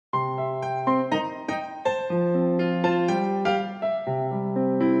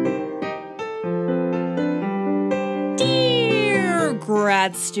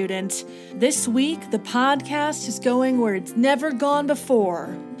grad student. This week, the podcast is going where it's never gone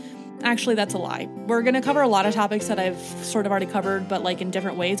before. Actually, that's a lie. We're going to cover a lot of topics that I've sort of already covered, but like in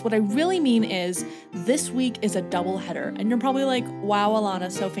different ways. What I really mean is this week is a double header. And you're probably like, wow,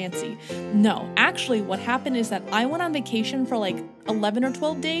 Alana, so fancy. No, actually, what happened is that I went on vacation for like 11 or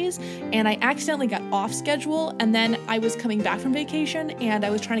 12 days and I accidentally got off schedule. And then I was coming back from vacation and I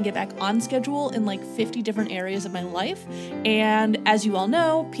was trying to get back on schedule in like 50 different areas of my life. And as you all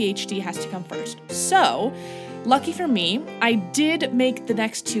know, PhD has to come first. So lucky for me, I did make the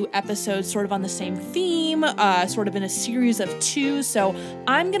next two episodes sort of on the same theme, sort of in a series of two, so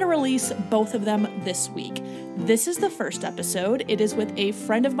I'm going to release both of them this week. This is the first episode. It is with a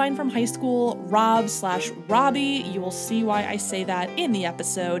friend of mine from high school, Rob/Robbie. You will see why I say that in the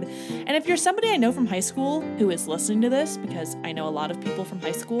episode. And if you're somebody I know from high school who is listening to this, because I know a lot of people from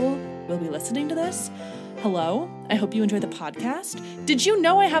high school will be listening to this, hello, I hope you enjoy the podcast. Did you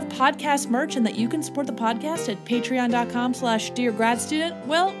know I have podcast merch and that you can support the podcast at patreon.com/deargradstudent?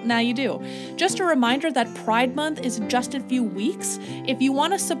 Well, now you do. Just a reminder that Pride Month is just a few weeks. If you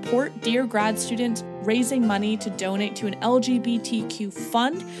want to support Dear Grad Student raising money to donate to an LGBTQ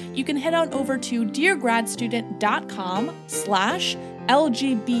fund, you can head on over to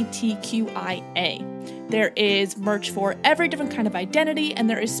deargradstudent.com/LGBTQIA. There is merch for every different kind of identity, and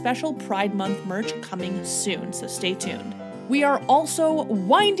there is special Pride Month merch coming soon, so stay tuned. We are also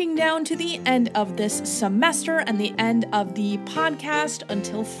winding down to the end of this semester and the end of the podcast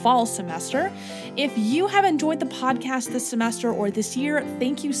until fall semester. If you have enjoyed the podcast this semester or this year,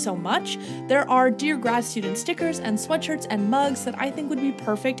 thank you so much. There are Dear Grad Student stickers and sweatshirts and mugs that I think would be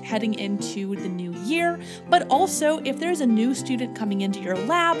perfect heading into the new year. But also, if there's a new student coming into your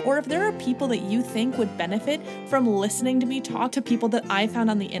lab, or if there are people that you think would benefit from listening to me talk to people that I found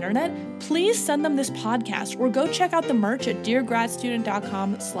on the internet, please send them this podcast or go check out the merch at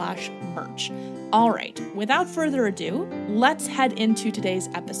deargradstudent.com/merch. All right, without further ado, let's head into today's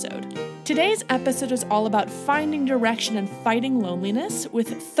episode. Today's episode is all about finding direction and fighting loneliness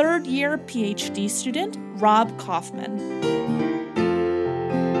with third-year PhD student Rob Kaufman.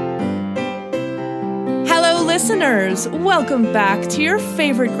 Hello, listeners! Welcome back to your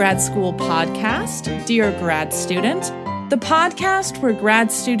favorite grad school podcast, Dear Grad Student, the podcast where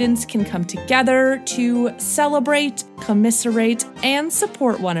grad students can come together to celebrate, commiserate, and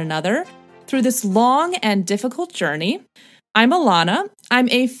support one another through this long and difficult journey. I'm Alana. I'm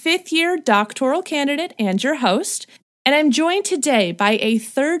a fifth-year doctoral candidate and your host, and I'm joined today by a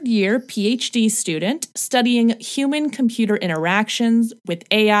third-year PhD student studying human-computer interactions with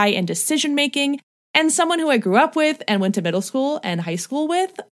AI and decision-making, and someone who I grew up with and went to middle school and high school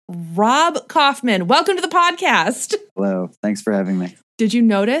with, Rob Kaufman. Welcome to the podcast. Hello. Thanks for having me. Did you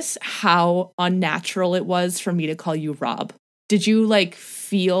notice how unnatural it was for me to call you Rob? Did you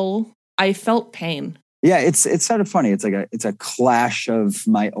feel? I felt pain. Yeah, it's sort of funny. It's a clash of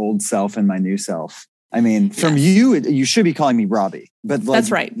my old self and my new self. I mean, from you should be calling me Robbie, but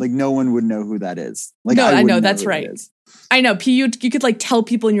that's right. No one would know who that is. No, I know that's right. I know. You could tell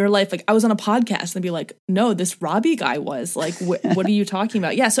people in your life, I was on a podcast and be like, no, this Robbie guy was what are you talking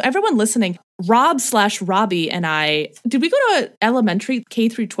about? Yeah. So everyone listening, Rob/Robbie and I, did we go to elementary K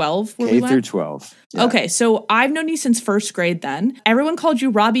through 12? K through 12. Yeah. Okay. So I've known you since first grade then. Everyone called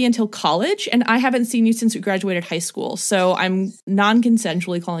you Robbie until college, and I haven't seen you since we graduated high school. So I'm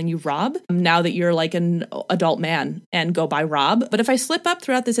non-consensually calling you Rob now that you're an adult man and go by Rob. But if I slip up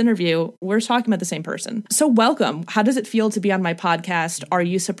throughout this interview, we're talking about the same person. So welcome. How does it feel to be on my podcast? Are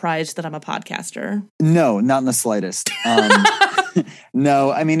you surprised that I'm a podcaster? No, not in the slightest.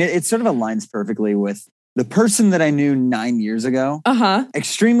 No, I mean, it sort of aligns perfectly with the person that I knew 9 years ago.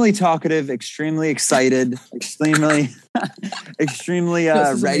 Extremely talkative, extremely excited, extremely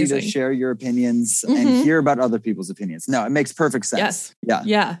ready to share your opinions and hear about other people's opinions. No, it makes perfect sense. Yes.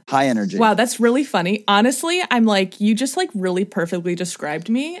 Yeah. High energy. Wow, that's really funny. Honestly, I'm you just really perfectly described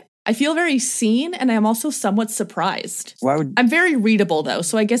me. I feel very seen, and I'm also somewhat surprised. I'm very readable, though,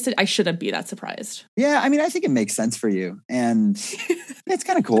 so I guess I shouldn't be that surprised. Yeah, I mean, I think it makes sense for you, and it's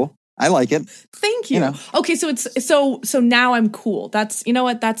kind of cool. I like it. Thank you. Okay, so so now I'm cool. That's, you know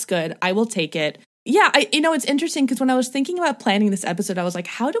what? That's good. I will take it. Yeah, it's interesting because when I was thinking about planning this episode, I was like,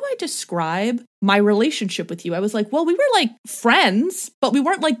 how do I describe my relationship with you? I was like, well, we were friends, but we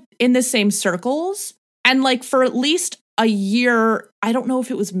weren't in the same circles, and for at least a year, I don't know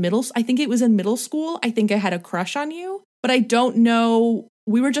if it was I think it was in middle school. I think I had a crush on you, but I don't know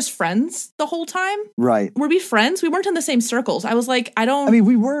we were just friends the whole time. Right. Were we friends? We weren't in the same circles. I was like, we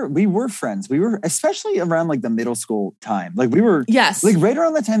were friends. We were, especially around like the middle school time. Like we were, yes, like right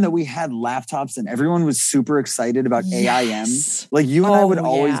around the time that we had laptops and everyone was super excited about AIM. Like you and I would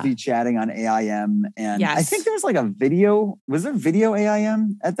always be chatting on AIM. And I think there was like was there video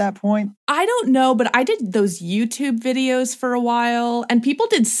AIM at that point? I don't know, but I did those YouTube videos for a while and people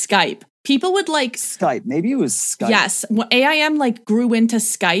did Skype. People would like Skype. Maybe it was Skype. Yes. AIM like grew into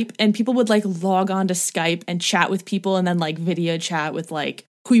Skype and people would like log on to Skype and chat with people and then like video chat with like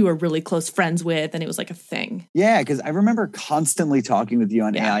who you were really close friends with. And it was like a thing. Yeah. Because I remember constantly talking with you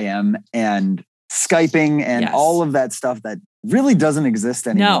on AIM and Skyping and all of that stuff that really doesn't exist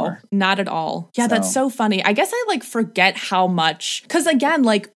anymore. No, not at all. Yeah, that's so funny. I guess I like forget how much, because again,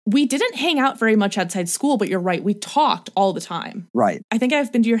 like we didn't hang out very much outside school, but you're right. We talked all the time. Right. I think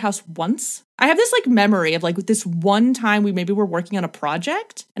I've been to your house once. I have this like memory of like this one time we maybe were working on a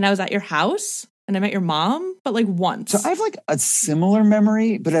project and I was at your house and I met your mom, but like once. So I have like a similar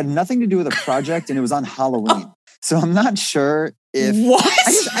memory, but it had nothing to do with a project and it was on Halloween. So I'm not sure if...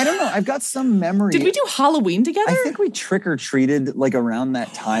 What? I don't know. I've got some memory. Did we do Halloween together? I think we trick-or-treated like around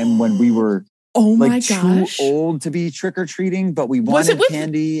that time when we were too old to be trick-or-treating, but we wanted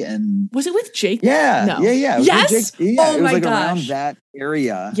candy and... Was it with Jake? Yeah. No. Yeah. Yes? With Jake. Yeah, it was like around that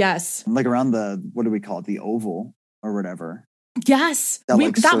area. Yes. Like around the, what do we call it? The oval or whatever. Yes.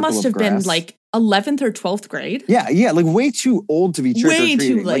 That must have been like 11th or 12th grade. Yeah. Like way too old to be trick-or-treating. Way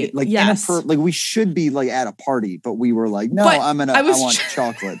too late. Like we should be like at a party, but we were like, no, I want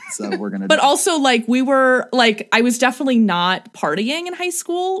chocolate. So we're going to But also like we were like, I was definitely not partying in high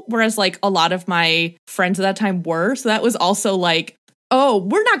school, whereas like a lot of my friends at that time were. So that was also like, oh,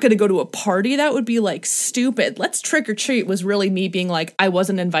 we're not going to go to a party. That would be like stupid. Let's trick or treat was really me being like, I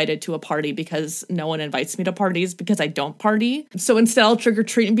wasn't invited to a party because no one invites me to parties because I don't party. So instead I'll trick or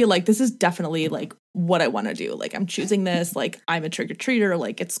treat and be like, this is definitely like what I want to do. Like I'm choosing this, like I'm a trick or treater.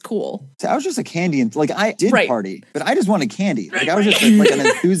 Like it's cool. So I was just a candy and like I did party, but I just wanted candy. Like I was just like an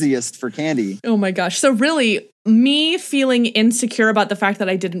enthusiast for candy. Oh my gosh. So really me feeling insecure about the fact that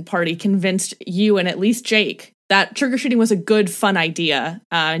I didn't party convinced you and at least Jake that trick-or-treating was a good, fun idea,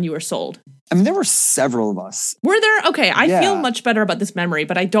 and you were sold. I mean, there were several of us. Were there? Okay, I feel much better about this memory,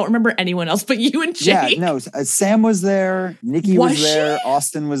 but I don't remember anyone else but you and Jake. Yeah, no, Sam was there, Nikki was there,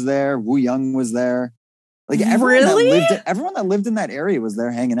 Austin was there, Woo Young was there. Like everyone that lived in that area was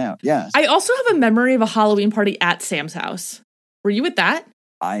there hanging out. Yeah. I also have a memory of a Halloween party at Sam's house. Were you at that?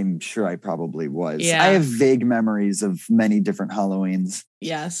 I'm sure I probably was. Yeah. I have vague memories of many different Halloweens.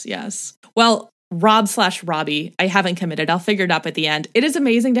 Yes. Well, Rob/Robbie, I haven't committed. I'll figure it up at the end. It is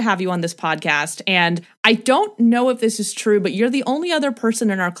amazing to have you on this podcast. And I don't know if this is true, but you're the only other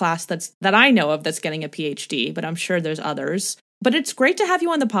person in our class that I know of that's getting a PhD, but I'm sure there's others. But it's great to have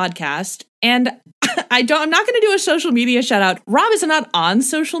you on the podcast. And I'm not going to do a social media shout out. Rob is not on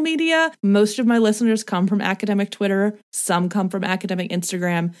social media. Most of my listeners come from academic Twitter. Some come from academic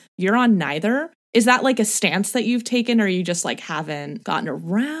Instagram. You're on neither. Is that like a stance that you've taken or you just like haven't gotten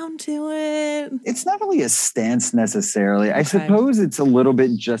around to it? It's not really a stance necessarily. Okay. I suppose it's a little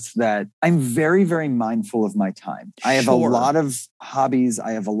bit just that I'm very, very mindful of my time. I have a lot of hobbies.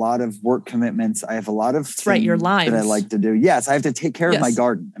 I have a lot of work commitments. I have a lot of things your limes that I like to do. Yes, I have to take care of my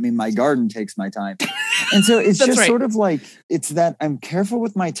garden. I mean, my garden takes my time. And so it's just sort of like, it's that I'm careful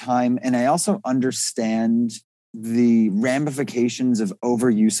with my time. And I also understand the ramifications of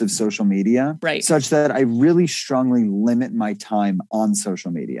overuse of social media, such that I really strongly limit my time on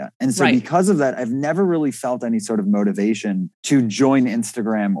social media. And so because of that, I've never really felt any sort of motivation to join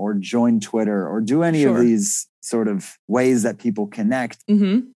Instagram or join Twitter or do any of these sort of ways that people connect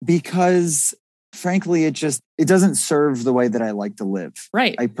because frankly, it doesn't serve the way that I like to live.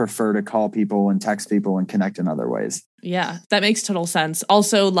 Right. I prefer to call people and text people and connect in other ways. Yeah, that makes total sense.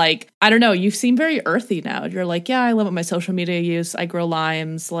 Also, like, I don't know, you seem very earthy now. You're like, yeah, I limit my social media use. I grow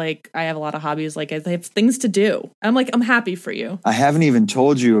limes. Like, I have a lot of hobbies. Like, I have things to do. I'm like, I'm happy for you. I haven't even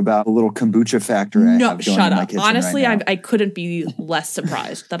told you about the little kombucha factory I have going in my kitchen. Honestly, right now. I couldn't be less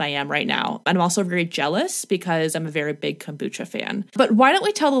surprised than I am right now. And I'm also very jealous because I'm a very big kombucha fan. But why don't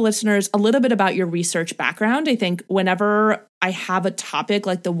we tell the listeners a little bit about your research background? I think whenever I have a topic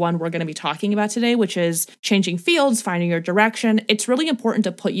like the one we're going to be talking about today, which is changing fields, finding your direction, it's really important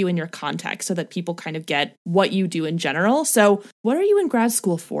to put you in your context so that people kind of get what you do in general. So what are you in grad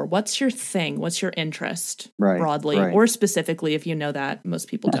school for? What's your thing? What's your interest broadly or specifically? If you know that, most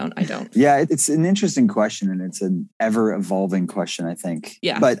people don't. I don't. Yeah, it's an interesting question and it's an ever evolving question, I think.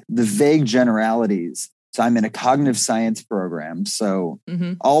 Yeah. But the vague generalities. So I'm in a cognitive science program. So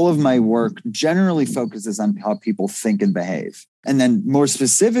all of my work generally focuses on how people think and behave. And then more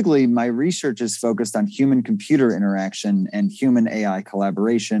specifically, my research is focused on human computer interaction and human AI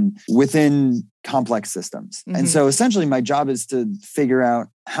collaboration within complex systems. And so essentially my job is to figure out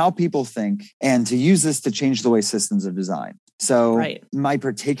how people think and to use this to change the way systems are designed. So my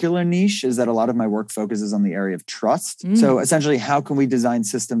particular niche is that a lot of my work focuses on the area of trust. So essentially, how can we design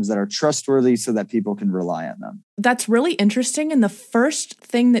systems that are trustworthy so that people can rely on them? That's really interesting. And the first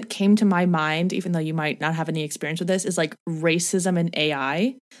thing that came to my mind, even though you might not have any experience with this, is like racism in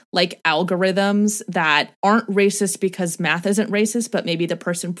AI, like algorithms that aren't racist because math isn't racist, but maybe the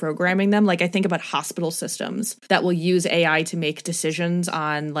person programming them. Like I think about hospital systems that will use AI to make decisions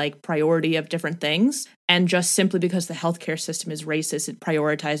on like priority of different things. And just simply because the healthcare system is racist, it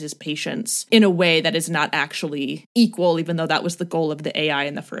prioritizes patients in a way that is not actually equal, even though that was the goal of the AI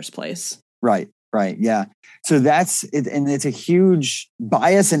in the first place. Right. Yeah. So that's it. And it's a huge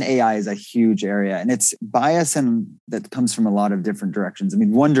bias in AI is a huge area. And it's bias that comes from a lot of different directions. I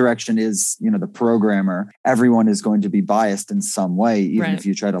mean, one direction is, the programmer. Everyone is going to be biased in some way, even if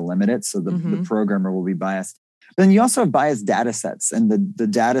you try to limit it. So the programmer will be biased. But then you also have biased data sets, and the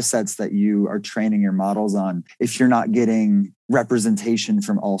data sets that you are training your models on, if you're not getting representation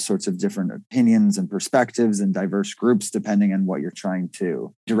from all sorts of different opinions and perspectives and diverse groups, depending on what you're trying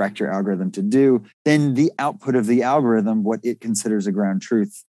to direct your algorithm to do, then the output of the algorithm, what it considers a ground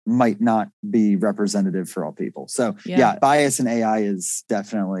truth, might not be representative for all people. So yeah, bias in AI is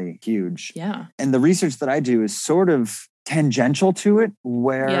definitely huge. Yeah. And the research that I do is sort of tangential to it,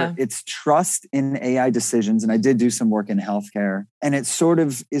 where it's trust in AI decisions. And I did do some work in healthcare, and it sort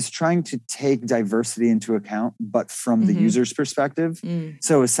of is trying to take diversity into account, but from the user's perspective.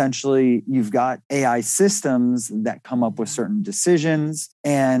 So essentially, you've got AI systems that come up with certain decisions.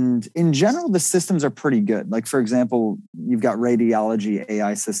 And in general, the systems are pretty good. Like, for example, you've got radiology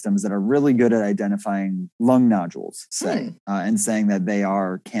AI systems that are really good at identifying lung nodules, say, and saying that they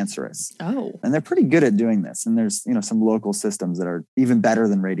are cancerous. Oh. And they're pretty good at doing this. And there's, some local systems that are even better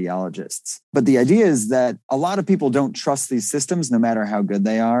than radiologists. But the idea is that a lot of people don't trust these systems, no matter how good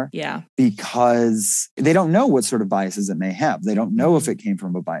they are. Yeah. Because they don't know what sort of biases it may have. They don't know if it came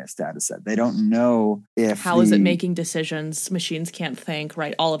from a biased data set. They don't know if how is it making decisions? Machines can't think,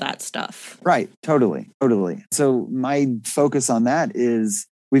 right? All of that stuff. Right. Totally. So my focus on that is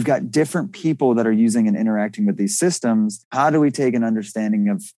we've got different people that are using and interacting with these systems. How do we take an understanding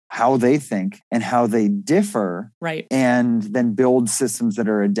of how they think and how they differ, right, and then build systems that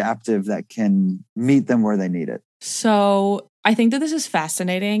are adaptive that can meet them where they need it? So I think that this is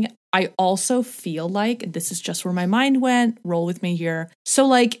fascinating. I also feel like this is just where my mind went. Roll with me here. So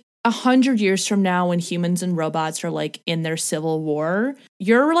like 100 years from now, when humans and robots are like in their civil war,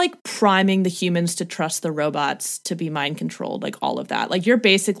 you're like priming the humans to trust the robots to be mind controlled, like all of that. Like you're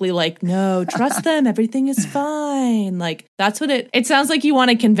basically like, no, trust them. Everything is fine. Like that's what it sounds like. You want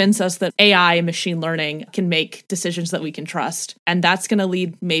to convince us that AI and machine learning can make decisions that we can trust. And that's going to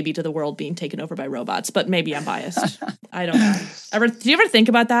lead maybe to the world being taken over by robots, but maybe I'm biased. I don't know. Do you ever think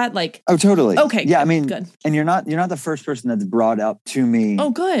about that? Like, oh, totally. Okay. Yeah. I mean, good. And you're not the first person that's brought up to me.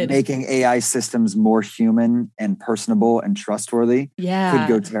 Oh, good. Making AI systems more human and personable and trustworthy could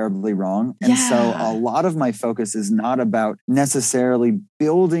go terribly wrong. And so a lot of my focus is not about necessarily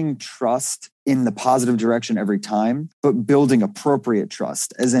building trust in the positive direction every time, but building appropriate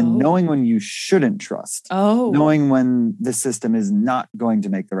trust, as in knowing when you shouldn't trust, knowing when the system is not going to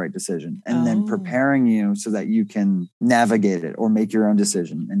make the right decision, and then preparing you so that you can navigate it or make your own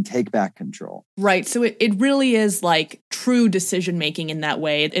decision and take back control. Right. So it really is like true decision making in that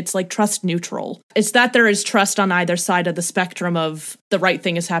way. It's like trust neutral. It's that there is trust on either side of the spectrum of the right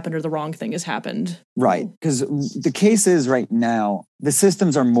thing has happened or the wrong thing has happened. Right. Because the case is right now, the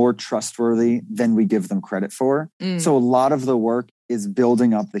systems are more trustworthy than we give them credit for. So a lot of the work is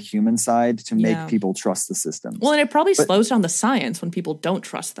building up the human side to make people trust the systems. Well, and it probably slows down the science when people don't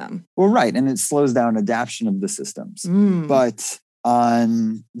trust them. Well, right. And it slows down adaptation of the systems. But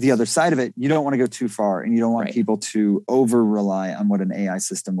on the other side of it, you don't want to go too far, and you don't want people to over rely on what an AI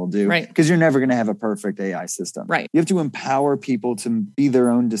system will do, because you're never going to have a perfect AI system. Right. You have to empower people to be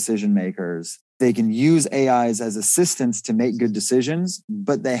their own decision makers. They can use AIs as assistants to make good decisions,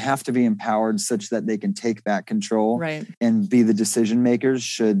 but they have to be empowered such that they can take back control and be the decision makers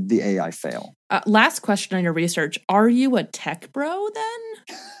should the AI fail. Last question on your research. Are you a tech bro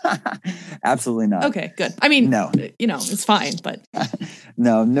then? Absolutely not. Okay, good. I mean, no, it's fine, but.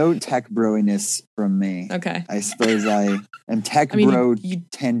 No tech broiness from me. Okay. I suppose I am tech bro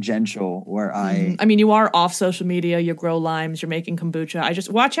tangential where you are off social media, you grow limes, you're making kombucha. I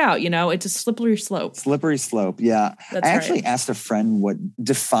just watch out, it's a slippery slope. Slippery slope, yeah. That's I actually asked a friend what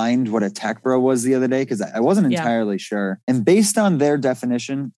defined what a tech bro was the other day because I wasn't entirely sure. And based on their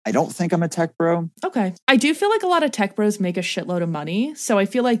definition, I don't think I'm a tech bro. Okay. I do feel like a lot of tech bros make a shitload of money. So I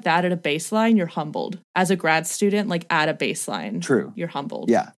feel like that at a baseline, you're humbled. As a grad student, like at a baseline, true, you're humbled.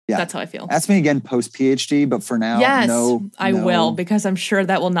 Yeah. That's how I feel. Ask me again post PhD, but for now, yes, no. I will, because I'm sure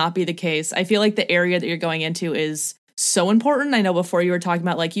that will not be the case. I feel like the area that you're going into is so important. I know before you were talking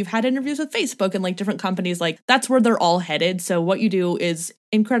about like you've had interviews with Facebook and like different companies, like that's where they're all headed. So what you do is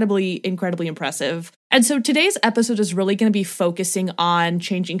incredibly impressive. And so today's episode is really going to be focusing on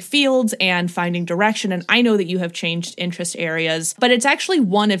changing fields and finding direction. And I know that you have changed interest areas, but it's actually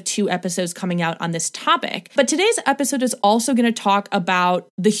one of 2 episodes coming out on this topic. But today's episode is also going to talk about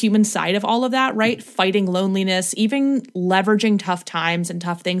the human side of all of that, right? Fighting loneliness, even leveraging tough times and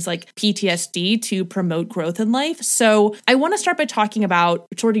tough things like PTSD to promote growth in life. So I want to start by talking about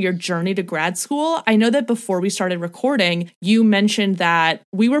sort of your journey to grad school. I know that before we started recording, you mentioned that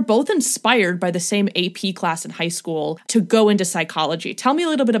we were both inspired by the same AP class in high school to go into psychology. Tell me a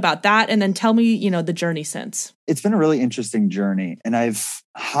little bit about that, and then tell me, the journey since. It's been a really interesting journey, and I've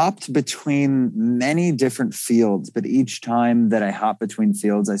hopped between many different fields, but each time that I hop between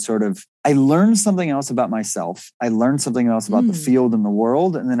fields, I learn something else about myself. I learn something else about the field and the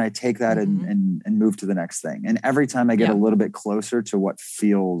world, and then I take that and move to the next thing. And every time I get a little bit closer to what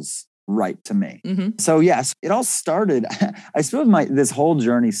feels right to me. So yes, it all started, I suppose this whole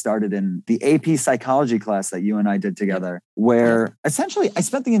journey started in the AP psychology class that you and I did together, where essentially I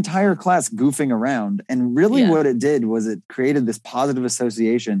spent the entire class goofing around. And really what it did was it created this positive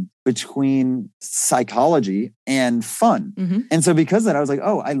association between psychology and fun. And so because of that, I was like,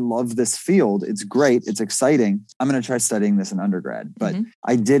 oh, I love this field. It's great. It's exciting. I'm going to try studying this in undergrad. But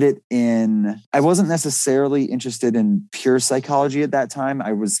I did it I wasn't necessarily interested in pure psychology at that time.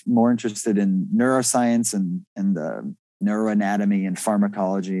 I was more interested in neuroscience and neuroanatomy and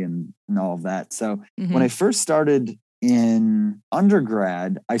pharmacology and all of that. So when I first started in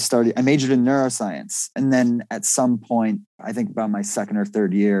undergrad, I majored in neuroscience. And then at some point, I think about my second or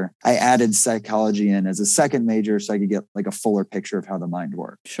third year, I added psychology in as a second major so I could get like a fuller picture of how the mind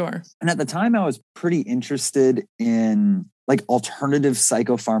worked. Sure. And at the time, I was pretty interested in like alternative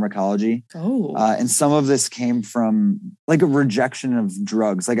psychopharmacology. And some of this came from like a rejection of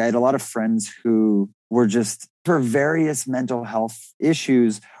drugs. Like I had a lot of friends who were just, for various mental health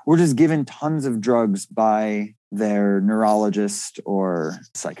issues, were just given tons of drugs by their neurologist or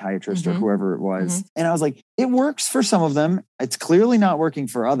psychiatrist or whoever it was. And I was like, it works for some of them. It's clearly not working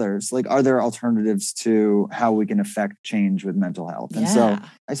for others. Like, are there alternatives to how we can affect change with mental health? And so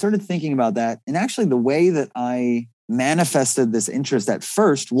I started thinking about that. And actually the way that I manifested this interest at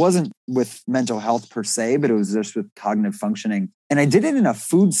first wasn't with mental health per se, but it was just with cognitive functioning. And I did it in a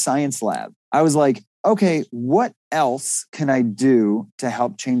food science lab. I was like, okay, what else can I do to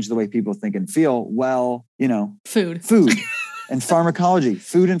help change the way people think and feel? Well, food and pharmacology,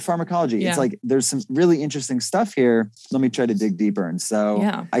 food and pharmacology. Yeah. It's like, there's some really interesting stuff here. Let me try to dig deeper. And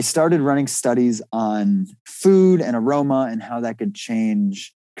so I started running studies on food and aroma and how that could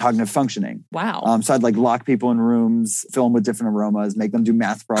change cognitive functioning. Wow. So I'd like lock people in rooms, fill them with different aromas, make them do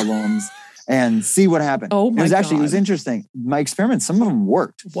math problems and see what happened. Oh my God. It was interesting. My experiments, some of them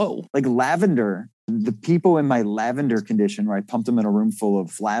worked. Whoa. Like lavender, the people in my lavender condition where I pumped them in a room full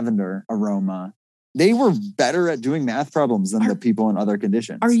of lavender aroma, they were better at doing math problems than the people in other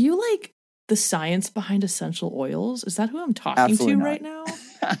conditions. Are you like the science behind essential oils? Is that who I'm talking Absolutely to not. Right now?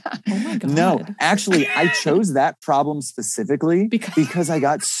 Oh my God. No, actually, I chose that problem specifically because I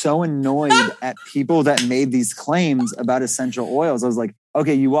got so annoyed at people that made these claims about essential oils. I was like,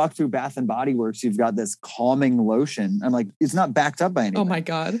 okay, you walk through Bath and Body Works, you've got this calming lotion. I'm like, it's not backed up by anything. Oh my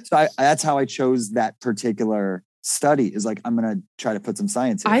God. So that's how I chose that particular study, is like, I'm going to try to put some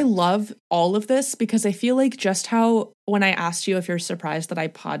science in. I love all of this because I feel like just how, when I asked you if you're surprised that I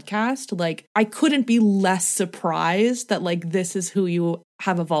podcast, like I couldn't be less surprised that like, this is who you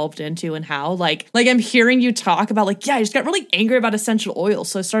have evolved into and how like I'm hearing you talk about like, I just got really angry about essential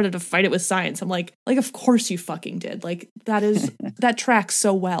oils. So I started to fight it with science. I'm like, of course you fucking did. Like that tracks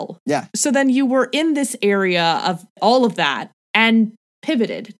so well. Yeah. So then you were in this area of all of that and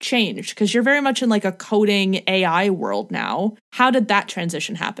pivoted, changed, because you're very much in like a coding AI world now. How did that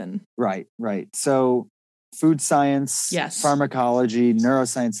transition happen? Right. So food science, yes, pharmacology,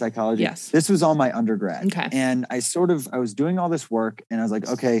 neuroscience, psychology. Yes. This was all my undergrad. Okay. And I was doing all this work and I was like,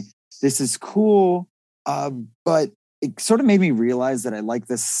 okay, this is cool. But it sort of made me realize that I like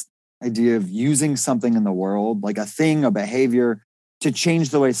this idea of using something in the world, like a thing, a behavior, to change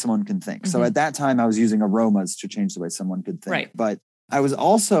the way someone can think. So at that time I was using aromas to change the way someone could think. Right. But I was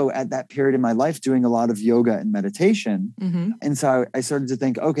also at that period in my life doing a lot of yoga and meditation. And so I started to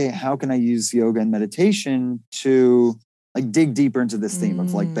think, okay, how can I use yoga and meditation to like dig deeper into this theme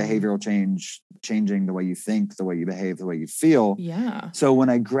of like behavioral change, changing the way you think, the way you behave, the way you feel. Yeah. So when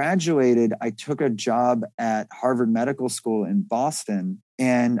I graduated, I took a job at Harvard Medical School in Boston,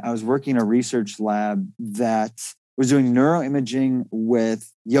 and I was working in a research lab that was doing neuroimaging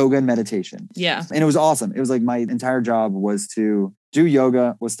with yoga and meditation. Yeah. And it was awesome. It was like my entire job was to do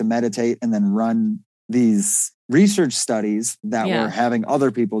yoga, was to meditate, and then run these research studies that were having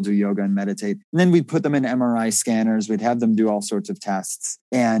other people do yoga and meditate. And then we'd put them in MRI scanners. We'd have them do all sorts of tests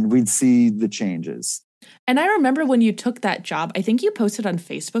and we'd see the changes. And I remember when you took that job, I think you posted on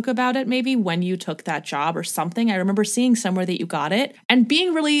Facebook about it, maybe when you took that job or something. I remember seeing somewhere that you got it and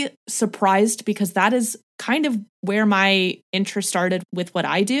being really surprised because that is kind of where my interest started with what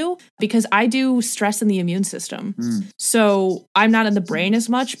I do, because I do stress in the immune system. So I'm not in the brain as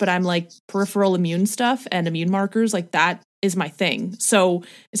much, but I'm like peripheral immune stuff and immune markers, like that is my thing. So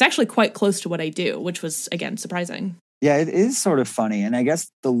it's actually quite close to what I do, which was, again, surprising. Yeah, it is sort of funny. And I guess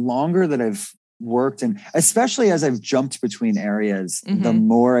the longer that I've worked, and especially as I've jumped between areas, the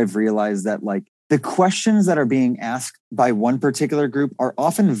more I've realized that like the questions that are being asked by one particular group are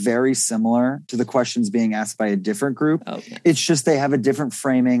often very similar to the questions being asked by a different group. It's just they have a different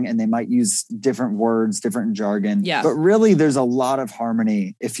framing and they might use different words, different jargon. Yeah. But really there's a lot of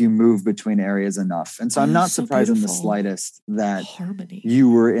harmony if you move between areas enough. And so I'm not surprised in the slightest that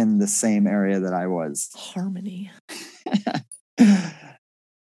you were in the same area that I was. Harmony.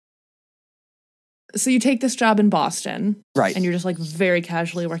 So you take this job in Boston, right? And you're just like very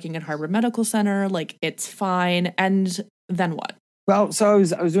casually working at Harvard Medical Center, like it's fine. And then what? Well, so I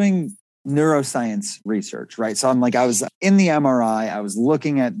was doing neuroscience research, right? So I was in the MRI, I was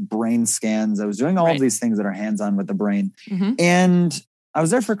looking at brain scans, I was doing all of these things that are hands-on with the brain, and I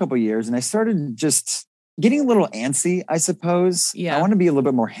was there for a couple of years, and I started just getting a little antsy, I suppose. Yeah, I want to be a little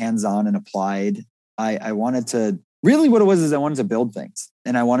bit more hands-on and applied. I wanted to really what it was is I wanted to build things,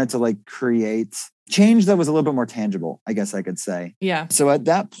 and I wanted to like create change that was a little bit more tangible, I guess I could say. Yeah. So at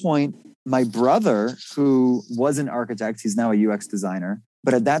that point, my brother, who was an architect, he's now a UX designer,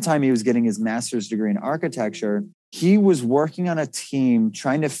 but at that time he was getting his master's degree in architecture. He was working on a team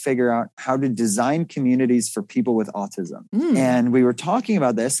trying to figure out how to design communities for people with autism. And we were talking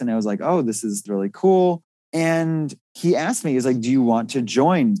about this and I was like, oh, this is really cool. And he asked me, he's like, do you want to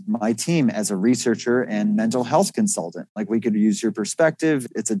join my team as a researcher and mental health consultant? Like we could use your perspective.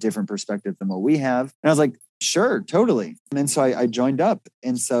 It's a different perspective than what we have. And I was like, sure, totally. And so I joined up.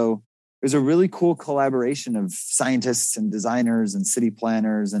 And so it was a really cool collaboration of scientists and designers and city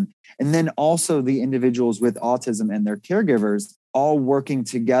planners. And then also the individuals with autism and their caregivers all working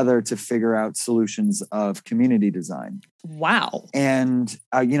together to figure out solutions of community design. Wow. And,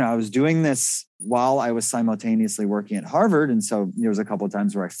 I was doing this while I was simultaneously working at Harvard. And so there was a couple of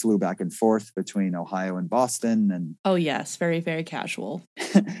times where I flew back and forth between Ohio and Boston. And oh, yes. Very, very casual.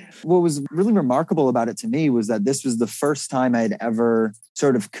 What was really remarkable about it to me was that this was the first time I'd ever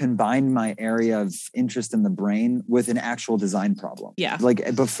sort of combined my area of interest in the brain with an actual design problem. Yeah.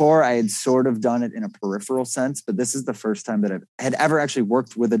 Like before I had sort of done it in a peripheral sense, but this is the first time that I had ever actually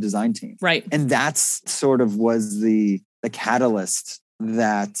worked with a design team. Right. And that's sort of was the catalyst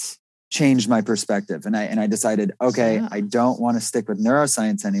that changed my perspective. And I decided, okay, I don't want to stick with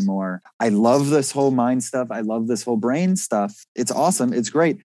neuroscience anymore. I love this whole mind stuff. I love this whole brain stuff. It's awesome. It's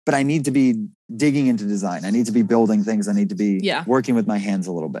great. But I need to be digging into design. I need to be building things. I need to be working with my hands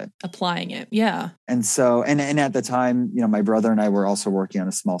a little bit. Applying it. Yeah. And so, and at the time, my brother and I were also working on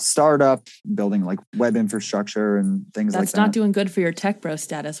a small startup, building like web infrastructure and things like that. That's not doing good for your tech bro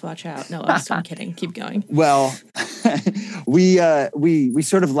status. Watch out. No, I'm kidding. Keep going. Well, we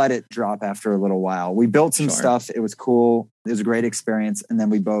sort of let it drop after a little while. We built some stuff. It was cool. It was a great experience. And then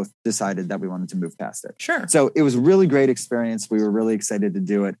we both decided that we wanted to move past it. Sure. So it was a really great experience. We were really excited to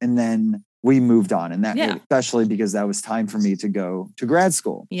do it. And then we moved on. And that especially because that was time for me to go to grad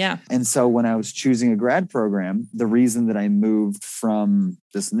school. Yeah. And so when I was choosing a grad program, the reason that I moved from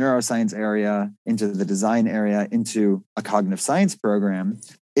this neuroscience area into the design area into a cognitive science program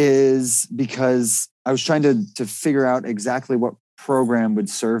is because I was trying to figure out exactly what program would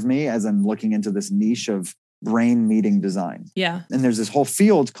serve me as I'm looking into this niche of brain meeting design. Yeah. And there's this whole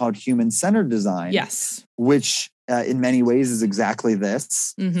field called human-centered design. Yes. Which in many ways is exactly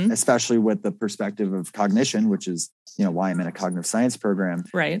this, especially with the perspective of cognition, which is, why I'm in a cognitive science program.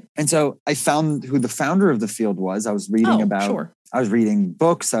 Right. And so I found who the founder of the field was. I was reading I was reading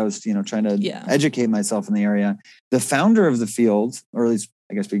books. I was, trying to educate myself in the area. The founder of the field, or at least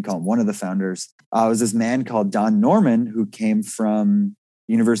I guess we'd call him one of the founders, was this man called Don Norman, who came from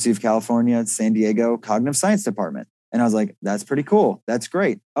University of California, San Diego Cognitive Science Department. And I was like, that's pretty cool. That's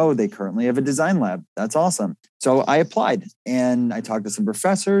great. Oh, they currently have a design lab. That's awesome. So I applied and I talked to some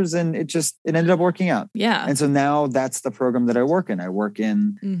professors and it ended up working out. Yeah. And so now that's the program that I work in. I work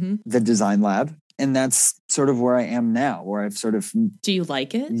in the design lab. And that's sort of where I am now, where I've sort of... Do you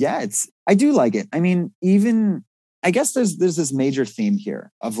like it? Yeah, I do like it. I mean, I guess there's this major theme here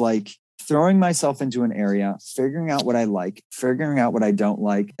of like throwing myself into an area, figuring out what I like, figuring out what I don't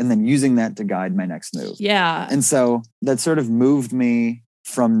like, and then using that to guide my next move. Yeah. And so that sort of moved me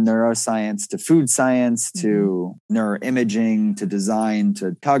from neuroscience to food science to neuroimaging to design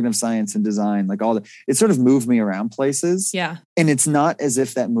to cognitive science and design, like all that. It sort of moved me around places. Yeah. And it's not as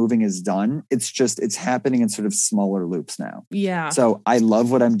if that moving is done. It's happening in sort of smaller loops now. Yeah. So I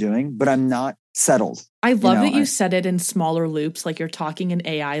love what I'm doing, but I'm not settled. I love that you said it in smaller loops, like you're talking in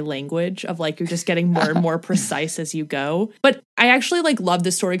AI language of like, you're just getting more and more precise as you go. But I actually love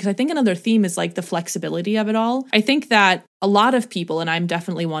this story because I think another theme is like the flexibility of it all. I think that a lot of people, and I'm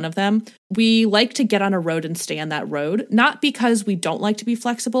definitely one of them, we like to get on a road and stay on that road, not because we don't like to be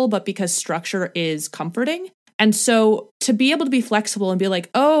flexible, but because structure is comforting. And so to be able to be flexible and be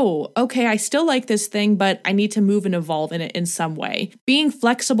like, oh, okay, I still like this thing, but I need to move and evolve in it in some way. Being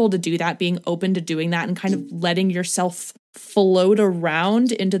flexible to do that, being open to doing that and kind of letting yourself float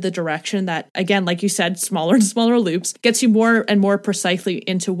around into the direction that, again, like you said, smaller and smaller loops gets you more and more precisely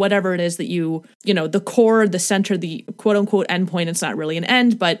into whatever it is that the core, the center, the quote unquote endpoint. It's not really an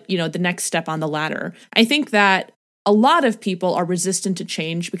end, but the next step on the ladder. I think that a lot of people are resistant to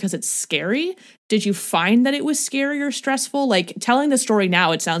change because it's scary. Did you find that it was scary or stressful? Like telling the story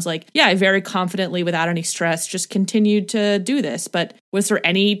now, it sounds like, yeah, I very confidently, without any stress, just continued to do this. But was there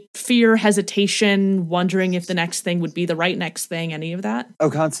any fear, hesitation, wondering if the next thing would be the right next thing, any of that? Oh,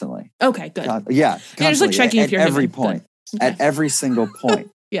 constantly. Okay, good. Yeah. Just like checking if you're at every point, at every single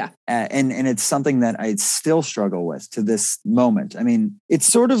point. Yeah. And it's something that I still struggle with to this moment. I mean, it's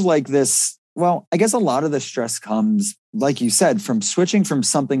sort of like this. Well, I guess a lot of the stress comes, like you said, from switching from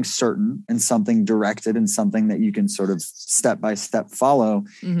something certain and something directed and something that you can sort of step by step follow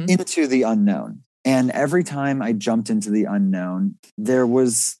into the unknown. And every time I jumped into the unknown, there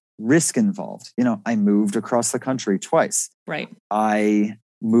was risk involved. I moved across the country twice. Right. I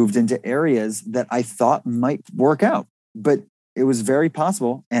moved into areas that I thought might work out, but it was very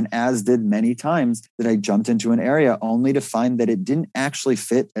possible, and as did many times, that I jumped into an area only to find that it didn't actually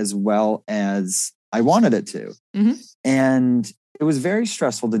fit as well as I wanted it to. And it was very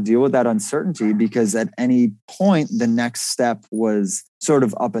stressful to deal with that uncertainty because at any point, the next step was sort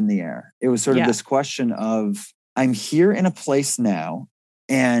of up in the air. It was sort of this question of, I'm here in a place now,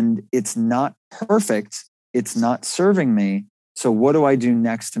 and it's not perfect. It's not serving me. So what do I do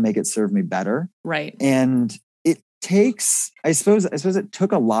next to make it serve me better? Right. And I suppose it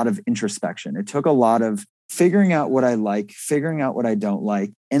took a lot of introspection. It took a lot of figuring out what I like, figuring out what I don't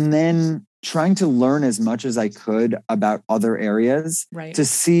like, and then trying to learn as much as I could about other areas to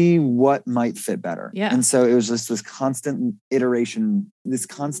see what might fit better. Yeah. And so it was just this constant iteration, this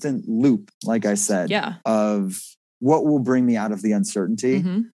constant loop, like I said, of what will bring me out of the uncertainty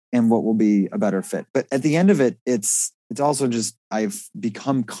and what will be a better fit. But at the end of it, it's also just, I've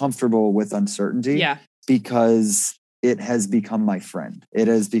become comfortable with uncertainty. Yeah. Because it has become my friend. It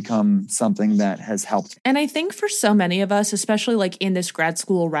has become something that has helped. And I think for so many of us, especially like in this grad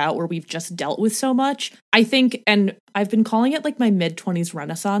school route where we've just dealt with so much, I think, and I've been calling it like my mid-20s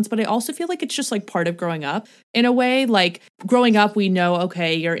renaissance, but I also feel like it's just like part of growing up in a way. Like growing up, we know,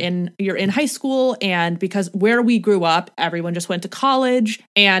 okay, you're in high school, and because where we grew up, everyone just went to college,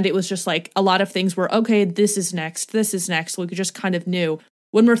 and it was just like a lot of things were, okay, this is next. We just kind of knew.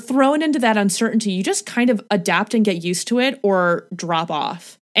 When we're thrown into that uncertainty, you just kind of adapt and get used to it or drop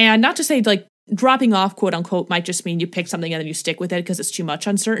off. And not to say like dropping off, quote unquote, might just mean you pick something and then you stick with it because it's too much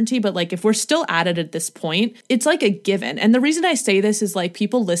uncertainty. But like if we're still at it at this point, it's like a given. And the reason I say this is like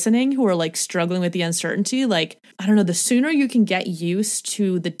people listening who are like struggling with the uncertainty, like, I don't know, the sooner you can get used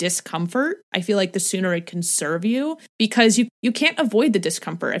to the discomfort I feel like the sooner it can serve you, because you can't avoid the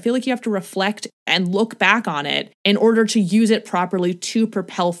discomfort. I feel like you have to reflect and look back on it in order to use it properly to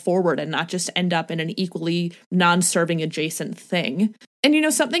propel forward and not just end up in an equally non-serving adjacent thing. And, you know,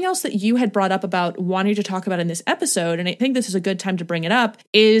 something else that you had brought up about wanting to talk about in this episode, and I think this is a good time to bring it up,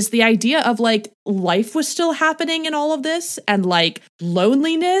 is the idea of like life was still happening in all of this, and like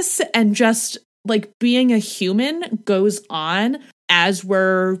loneliness and just like being a human goes on as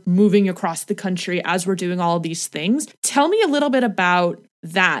we're moving across the country, as we're doing all of these things. Tell me a little bit about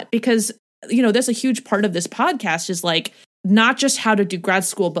that, because, you know, there's a huge part of this podcast is like not just how to do grad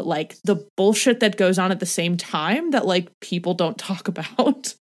school, but like the bullshit that goes on at the same time that like people don't talk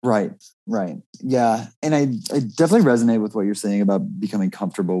about. Right. Yeah. And I definitely resonate with what you're saying about becoming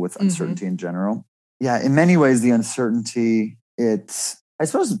comfortable with uncertainty in general. Yeah. In many ways, the uncertainty, I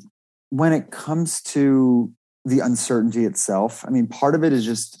suppose when it comes to the uncertainty itself, I mean, part of it is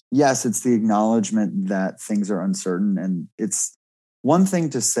just, yes, it's the acknowledgement that things are uncertain. And it's one thing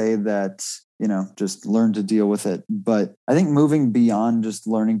to say that, you know, just learn to deal with it. But I think moving beyond just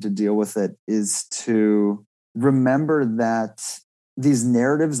learning to deal with it is to remember that these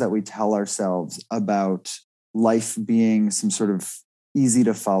narratives that we tell ourselves about life being some sort of easy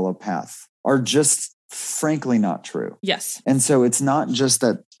to follow path are just frankly not true. Yes. And so it's not just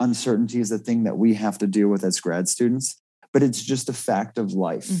that uncertainty is a thing that we have to deal with as grad students, but it's just a fact of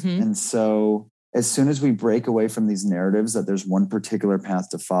life. And so as soon as we break away from these narratives that there's one particular path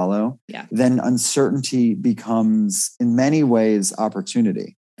to follow, then uncertainty becomes in many ways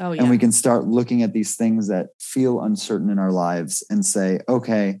opportunity. Oh, yeah. And we can start looking at these things that feel uncertain in our lives and say,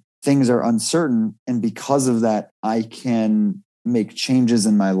 okay, things are uncertain. And because of that, I can make changes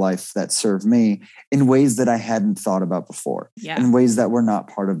in my life that serve me in ways that I hadn't thought about before, in ways that were not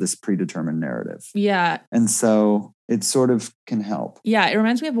part of this predetermined narrative. Yeah. And so it sort of can help. Yeah. It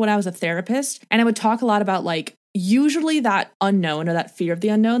reminds me of when I was a therapist, and I would talk a lot about like, usually that unknown or that fear of the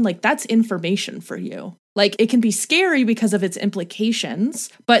unknown, like that's information for you. Like it can be scary because of its implications,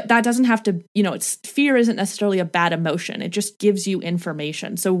 but that doesn't have to, you know, fear isn't necessarily a bad emotion. It just gives you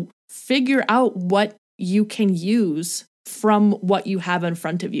information. So figure out what you can use from what you have in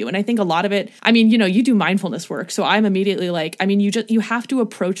front of you. And I think a lot of it, I mean, you know, you do mindfulness work. So I'm immediately like, I mean, you have to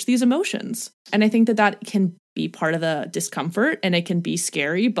approach these emotions. And I think that can be part of the discomfort and it can be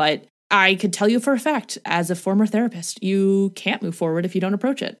scary, but I could tell you for a fact, as a former therapist, you can't move forward if you don't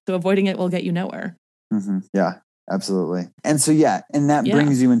approach it. So avoiding it will get you nowhere. Yeah, absolutely. And so, and that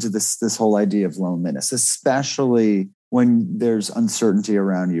brings you into this whole idea of loneliness, especially when there's uncertainty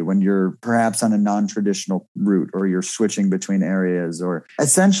around you, when you're perhaps on a non-traditional route or you're switching between areas, or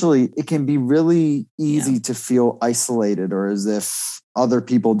essentially it can be really easy to feel isolated or as if other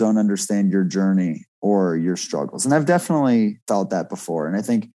people don't understand your journey or your struggles. And I've definitely felt that before. And I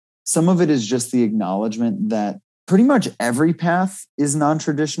think some of it is just the acknowledgement that pretty much every path is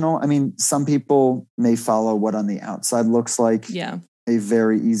non-traditional. I mean, some people may follow what on the outside looks like a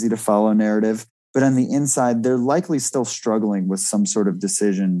very easy to follow narrative. But on the inside, they're likely still struggling with some sort of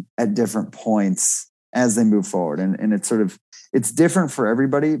decision at different points as they move forward. And it's different for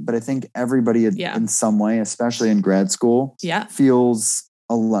everybody, but I think everybody in some way, especially in grad school, feels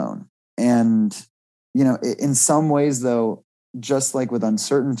alone. And, you know, in some ways though, just like with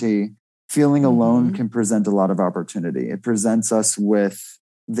uncertainty, feeling alone can present a lot of opportunity. It presents us with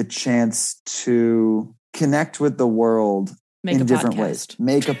the chance to connect with the world in different ways.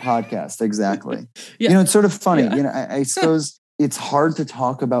 Make a podcast. Exactly. You know, it's sort of funny. You know, I suppose it's hard to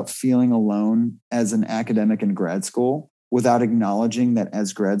talk about feeling alone as an academic in grad school without acknowledging that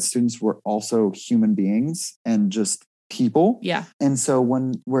as grad students, we're also human beings and just people. Yeah. And so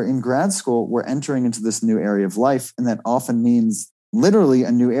when we're in grad school, we're entering into this new area of life. And that often means literally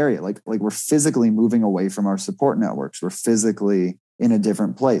a new area. Like we're physically moving away from our support networks. We're physically in a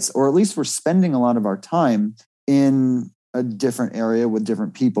different place, or at least we're spending a lot of our time in a different area with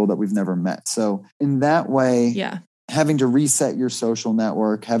different people that we've never met. So in that way, having to reset your social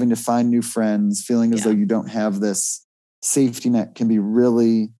network, having to find new friends, feeling as though you don't have this safety net can be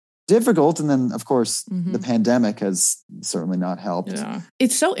really difficult. And then, of course, the pandemic has certainly not helped. Yeah.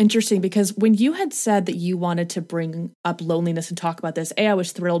 It's so interesting because when you had said that you wanted to bring up loneliness and talk about this, I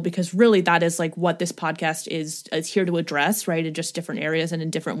was thrilled because really that is like what this podcast is here to address, right? In just different areas and in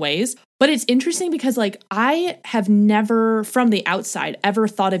different ways. But it's interesting because like I have never from the outside ever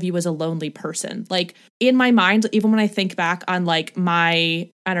thought of you as a lonely person. Like in my mind, even when I think back on like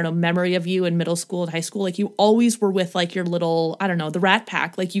my, I don't know, memory of you in middle school and high school, like you always were with like your little, I don't know, the Rat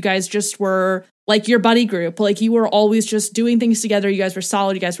Pack. Like you guys just were like your buddy group. Like you were always just doing things together. You guys were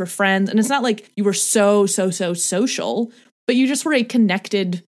solid. You guys were friends. And it's not like you were so social, but you just were a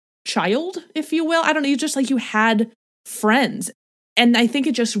connected child, if you will. I don't know. You just like, you had friends. And I think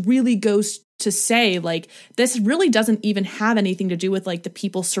it just really goes to say, like, this really doesn't even have anything to do with like the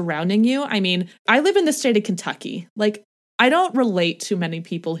people surrounding you. I mean, I live in the state of Kentucky. Like, I don't relate to many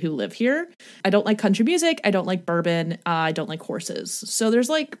people who live here. I don't like country music. I don't like bourbon. I don't like horses. So there's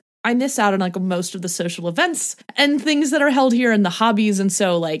like, I miss out on like most of the social events and things that are held here and the hobbies. And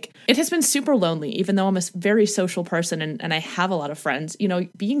so like, it has been super lonely, even though I'm a very social person and I have a lot of friends. You know,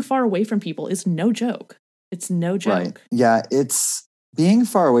 being far away from people is no joke. It's no joke. Right. Yeah. It's being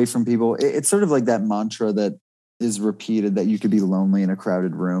far away from people. It's sort of like that mantra that is repeated that you could be lonely in a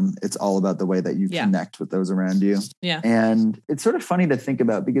crowded room. It's all about the way that you connect with those around you. Yeah. And it's sort of funny to think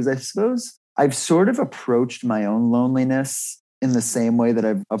about because I suppose I've sort of approached my own loneliness in the same way that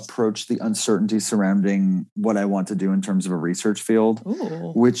I've approached the uncertainty surrounding what I want to do in terms of a research field,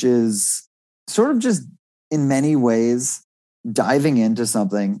 which is sort of just in many ways diving into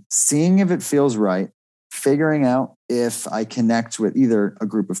something, seeing if it feels right, figuring out if I connect with either a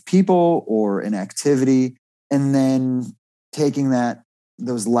group of people or an activity, and then taking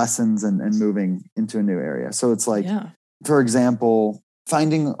those lessons and moving into a new area. So it's like, for example,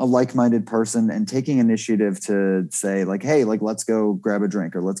 finding a like-minded person and taking initiative to say like, hey, like, let's go grab a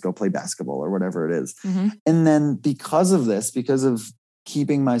drink or let's go play basketball or whatever it is. Mm-hmm. And then because of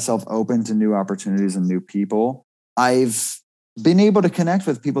keeping myself open to new opportunities and new people, I've been able to connect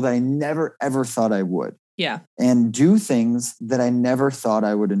with people that I never, ever thought I would. Yeah. And do things that I never thought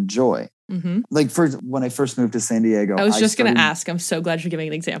I would enjoy. Mm-hmm. Like when I first moved to San Diego, I was just going to ask. I'm so glad you're giving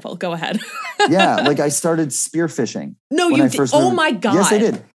an example. Go ahead. Yeah, like I started spearfishing. No, you did. Oh my God. Yes, I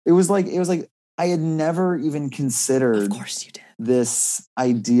did. It was like I had never even considered. Of course you did. This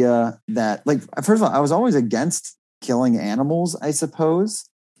idea that, like, first of all, I was always against killing animals, I suppose.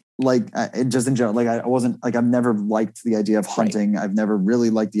 Like, just in general, like I wasn't like I've never liked the idea of hunting. Right. I've never really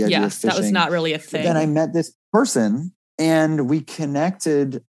liked the idea of fishing. That was not really a thing. But then I met this person, and we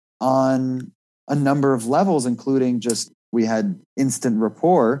connected on a number of levels, including just we had instant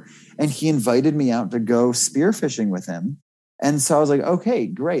rapport, and he invited me out to go spearfishing with him. And so I was like, okay,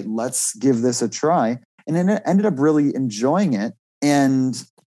 great. Let's give this a try. And then I ended up really enjoying it. And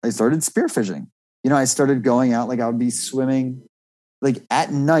I started spearfishing. You know, I started going out, like I would be swimming like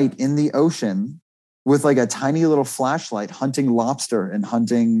at night in the ocean with like a tiny little flashlight, hunting lobster and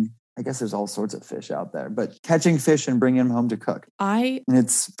hunting, I guess there's all sorts of fish out there, but catching fish and bringing them home to cook. And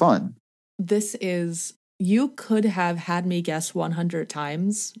it's fun. You could have had me guess 100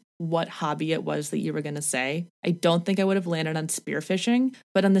 times what hobby it was that you were going to say. I don't think I would have landed on spearfishing,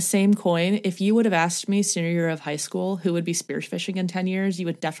 but on the same coin, if you would have asked me senior year of high school who would be spearfishing in 10 years, you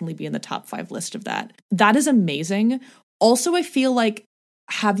would definitely be in the top 5 list of that. That is amazing. Also, I feel like,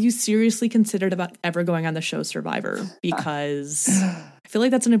 have you seriously considered about ever going on the show Survivor? Because I feel like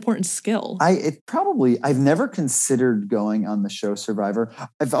that's an important skill. I've never considered going on the show Survivor.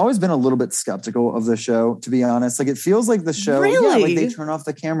 I've always been a little bit skeptical of the show, to be honest. Like, it feels like the show, like they turn off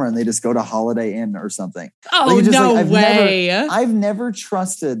the camera and they just go to Holiday Inn or something. Oh, like no way. I've never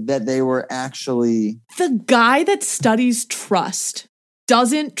trusted that they were actually... The guy that studies trust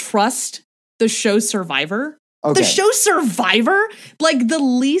doesn't trust the show Survivor? Okay. The show Survivor? Like the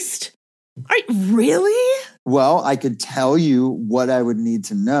least... Really? Well, I could tell you what I would need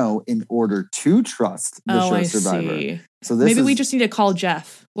to know in order to trust the show Survivor. See. So maybe we just need to call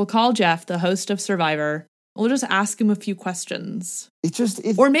Jeff. We'll call Jeff, the host of Survivor. We'll just ask him a few questions.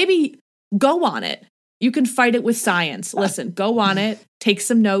 Or maybe go on it. You can fight it with science. Listen, go on it, take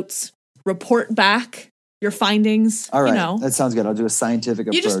some notes, report back your findings. All right. That sounds good. I'll do a scientific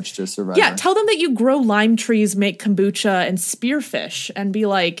approach to Survivor. Yeah. Tell them that you grow lime trees, make kombucha, and spearfish, and be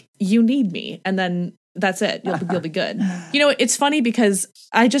like, you need me. And then that's it. You'll be good. You know, it's funny because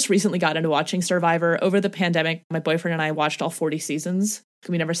I just recently got into watching Survivor. Over the pandemic, my boyfriend and I watched all 40 seasons.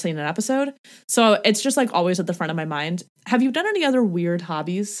 We never seen an episode. So it's just like always at the front of my mind. Have you done any other weird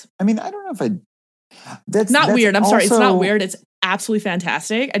hobbies? I mean, I don't know if that's weird. I'm sorry. It's not weird. It's absolutely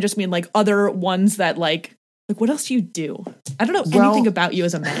fantastic. I just mean like other ones that like what else do you do? I don't know anything about you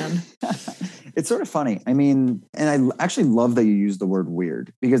as a man. It's sort of funny. I mean, and I actually love that you use the word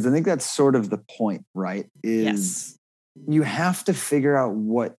weird because I think that's sort of the point, right? You have to figure out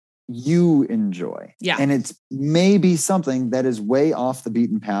what you enjoy. Yeah. And it's maybe something that is way off the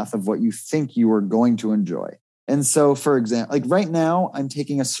beaten path of what you think you are going to enjoy. And so, for example, like right now, I'm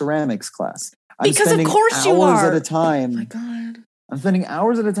taking a ceramics class. Because of course you are. Hours at a time. Oh my God. I'm spending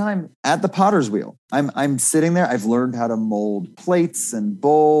hours at a time at the potter's wheel. I'm sitting there. I've learned how to mold plates and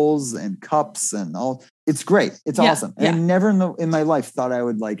bowls and cups and all. It's great. It's awesome. And I never in my life thought I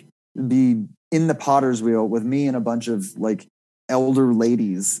would like be in the potter's wheel with me and a bunch of like elder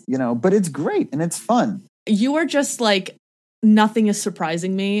ladies, but it's great and it's fun. You are just like, nothing is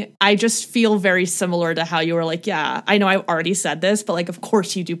surprising me. I just feel very similar to how you were like, yeah, I know I've already said this, but like, of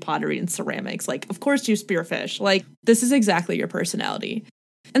course you do pottery and ceramics. Like, of course you spearfish. Like, this is exactly your personality.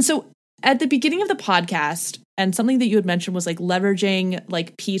 And so at the beginning of the podcast, and something that you had mentioned was like leveraging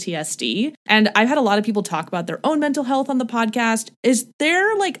like PTSD. And I've had a lot of people talk about their own mental health on the podcast. Is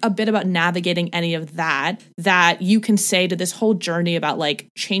there like a bit about navigating any of that you can say to this whole journey about like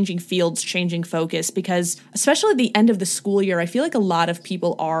changing fields, changing focus? Because especially at the end of the school year, I feel like a lot of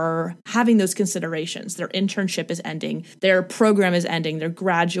people are having those considerations. Their internship is ending, their program is ending, they're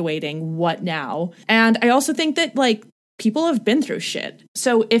graduating. What now? And I also think that like people have been through shit.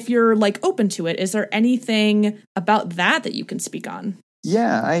 So if you're like open to it, is there anything about that you can speak on?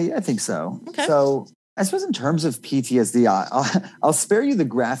 Yeah, I think so. Okay. So I suppose in terms of PTSD, I'll spare you the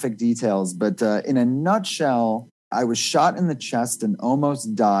graphic details, but in a nutshell, I was shot in the chest and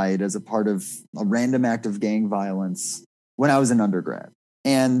almost died as a part of a random act of gang violence when I was an undergrad.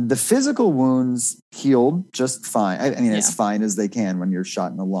 And the physical wounds healed just fine. I mean, as fine as they can when you're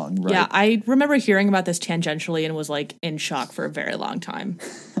shot in the lung, right? Yeah, I remember hearing about this tangentially and was like in shock for a very long time.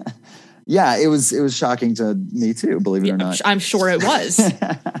 Yeah, it was shocking to me too, believe it or not. I'm sure it was.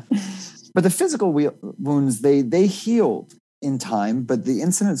 But the physical wounds, they healed in time, but the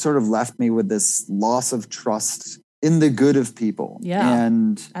incident sort of left me with this loss of trust in the good of people. Yeah,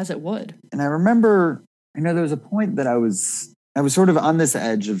 and as it would. And I remember, there was a point that I was sort of on this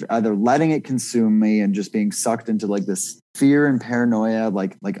edge of either letting it consume me and just being sucked into like this fear and paranoia,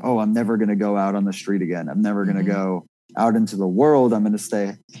 like, oh, I'm never going to go out on the street again. I'm never going to go out into the world. I'm going to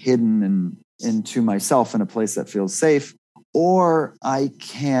stay hidden and into myself in a place that feels safe. Or I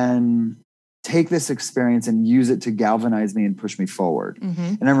can take this experience and use it to galvanize me and push me forward.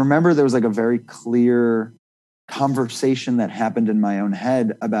 Mm-hmm. And I remember there was like a very clear conversation that happened in my own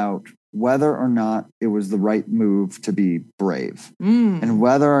head about whether or not it was the right move to be brave and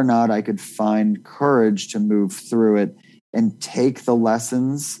whether or not I could find courage to move through it and take the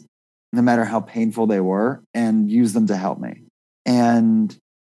lessons, no matter how painful they were, and use them to help me. And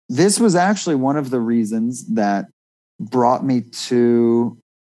this was actually one of the reasons that brought me to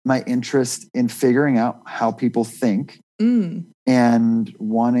my interest in figuring out how people think and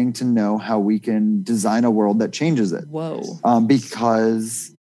wanting to know how we can design a world that changes it. Whoa.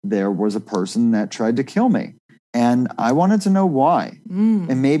 Because there was a person that tried to kill me. And I wanted to know why.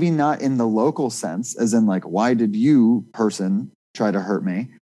 And maybe not in the local sense, as in like, why did you, person, try to hurt me?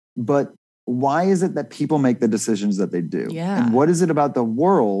 But why is it that people make the decisions that they do? Yeah. And what is it about the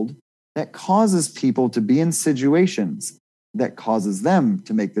world that causes people to be in situations that causes them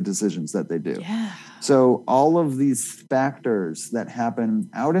to make the decisions that they do? Yeah. So all of these factors that happen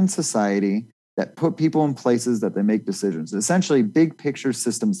out in society that put people in places that they make decisions, essentially big picture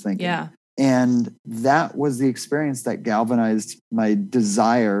systems thinking. Yeah. And that was the experience that galvanized my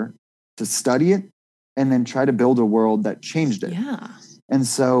desire to study it and then try to build a world that changed it. Yeah. And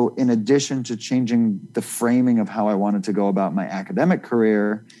so in addition to changing the framing of how I wanted to go about my academic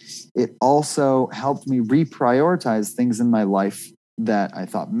career, it also helped me reprioritize things in my life that I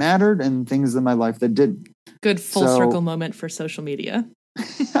thought mattered and things in my life that didn't. Good full circle moment for social media.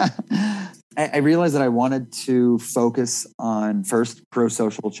 I realized that I wanted to focus on first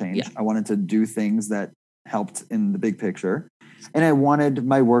pro-social change. Yeah. I wanted to do things that helped in the big picture. And I wanted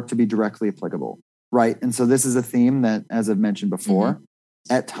my work to be directly applicable, right? And so this is a theme that, as I've mentioned before,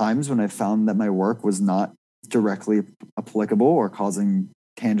 at times when I found that my work was not directly applicable or causing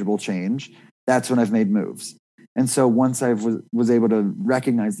tangible change, that's when I've made moves. And so once I was able to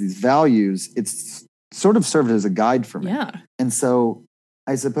recognize these values, it's sort of served as a guide for me. Yeah. And so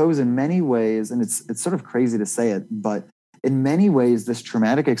I suppose in many ways, and it's sort of crazy to say it, but in many ways, this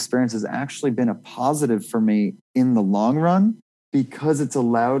traumatic experience has actually been a positive for me in the long run because it's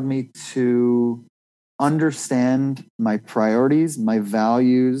allowed me to understand my priorities, my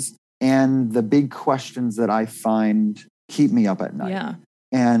values, and the big questions that I find keep me up at night. Yeah.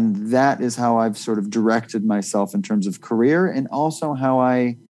 And that is how I've sort of directed myself in terms of career and also how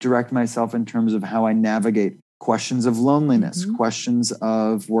I direct myself in terms of how I navigate questions of loneliness, questions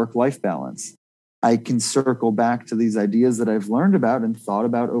of work-life balance. I can circle back to these ideas that I've learned about and thought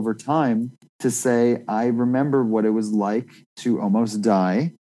about over time to say, I remember what it was like to almost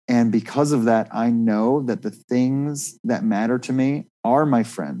die. And because of that, I know that the things that matter to me are my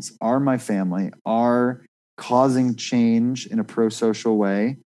friends, are my family, are causing change in a pro-social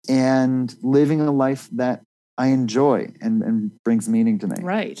way and living a life that I enjoy and brings meaning to me.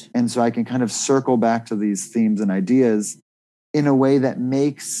 Right. And so I can kind of circle back to these themes and ideas in a way that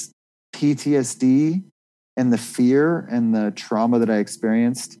makes PTSD and the fear and the trauma that I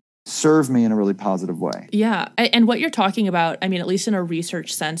experienced serve me in a really positive way. Yeah. And what you're talking about, I mean, at least in a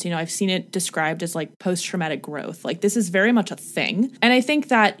research sense, I've seen it described as like post-traumatic growth. Like this is very much a thing. And I think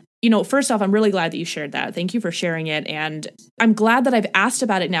that, first off, I'm really glad that you shared that. Thank you for sharing it. And I'm glad that I've asked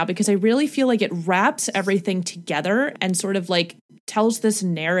about it now because I really feel like it wraps everything together and sort of like tells this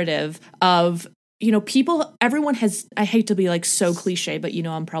narrative of everyone has, I hate to be like so cliche, but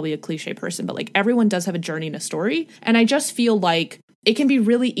I'm probably a cliche person, but like everyone does have a journey and a story. And I just feel like it can be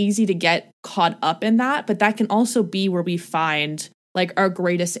really easy to get caught up in that, but that can also be where we find like our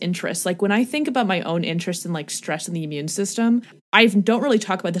greatest interests. Like when I think about my own interest in like stress in the immune system, I don't really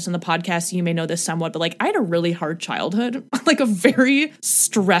talk about this on the podcast. You may know this somewhat, but like I had a really hard childhood, like a very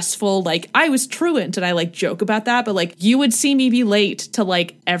stressful, like I was truant and I like joke about that, but like you would see me be late to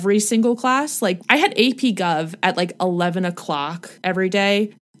like every single class. Like I had AP Gov at like 11 o'clock every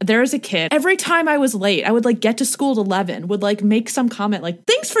day. There was a kid, every time I was late, I would like get to school at 11, would like make some comment like,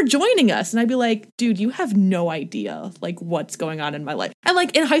 thanks for joining us. And I'd be like, dude, you have no idea like what's going on in my life. And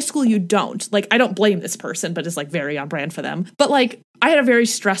like in high school, you don't. Like, I don't blame this person, but it's like very on brand for them. But like, I had a very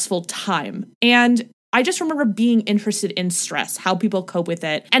stressful time. And I just remember being interested in stress, how people cope with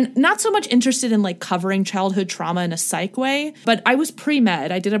it, and not so much interested in like covering childhood trauma in a psych way, but I was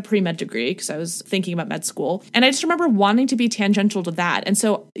pre-med. I did a pre-med degree because I was thinking about med school. And I just remember wanting to be tangential to that. And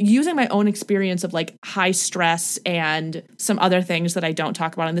so using my own experience of like high stress and some other things that I don't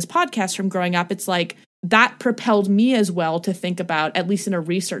talk about in this podcast from growing up, it's like, that propelled me as well to think about, at least in a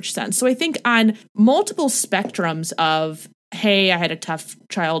research sense. So I think on multiple spectrums of, hey, I had a tough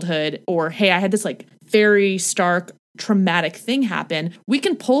childhood, or hey, I had this like very stark traumatic thing happen, we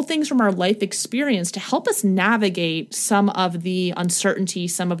can pull things from our life experience to help us navigate some of the uncertainty,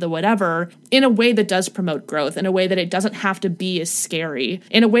 some of the whatever, in a way that does promote growth, in a way that it doesn't have to be as scary,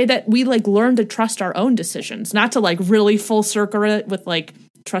 in a way that we like learn to trust our own decisions, not to like really full circle it with like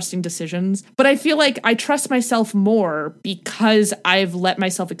trusting decisions. But I feel like I trust myself more because I've let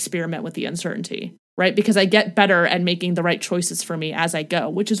myself experiment with the uncertainty, right? Because I get better at making the right choices for me as I go,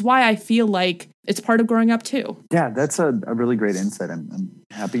 which is why I feel like it's part of growing up too. Yeah, that's a really great insight. I'm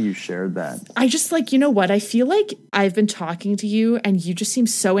happy you shared that. I just like, you know what? I feel like I've been talking to you and you just seem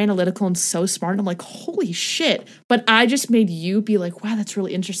so analytical and so smart. I'm like, holy shit. But I just made you be like, wow, that's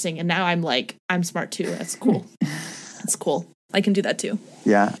really interesting. And now I'm like, I'm smart too. That's cool. That's cool. I can do that too.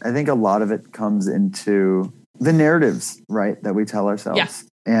 Yeah, I think a lot of it comes into the narratives, right, that we tell ourselves. Yeah.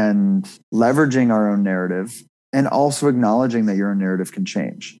 And leveraging our own narrative, and also acknowledging that your own narrative can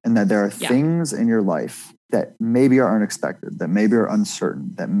change and that there are things in your life that maybe are unexpected, that maybe are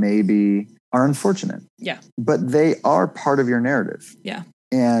uncertain, that maybe are unfortunate. Yeah. But they are part of your narrative. Yeah.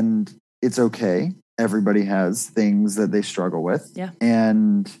 And it's okay. Everybody has things that they struggle with. Yeah.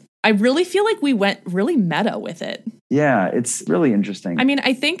 And I really feel like we went really meta with it. Yeah, it's really interesting. I mean,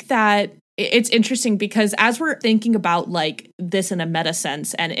 I think that it's interesting because as we're thinking about like this in a meta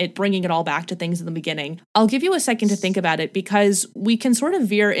sense and it bringing it all back to things in the beginning, I'll give you a second to think about it because we can sort of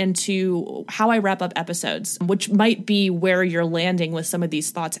veer into how I wrap up episodes, which might be where you're landing with some of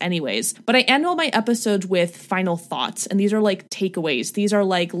these thoughts anyways. But I end all my episodes with final thoughts. And these are like takeaways. These are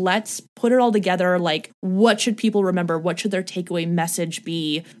like, let's put it all together. Like, what should people remember? What should their takeaway message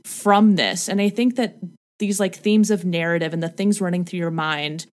be from this? And I think that these like themes of narrative and the things running through your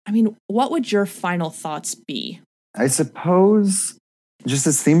mind, I mean, what would your final thoughts be? I suppose just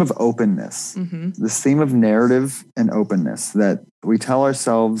this theme of openness, this theme of narrative and openness, that we tell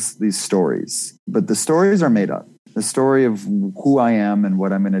ourselves these stories, but the stories are made up. The story of who I am and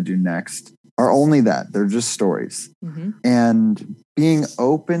what I'm going to do next are only that. They're just stories. And being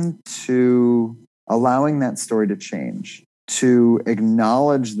open to allowing that story to change, to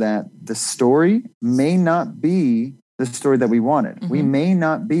acknowledge that the story may not be the story that we wanted. We may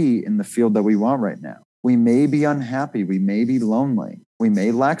not be in the field that we want right now. We may be unhappy. We may be lonely. We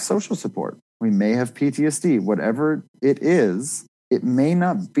may lack social support. We may have PTSD. Whatever it is, it may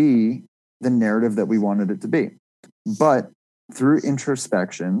not be the narrative that we wanted it to be. But through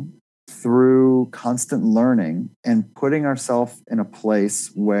introspection, through constant learning, and putting ourselves in a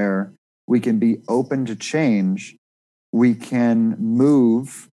place where we can be open to change, we can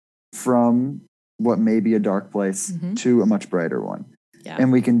move from what may be a dark place to a much brighter one. Yeah.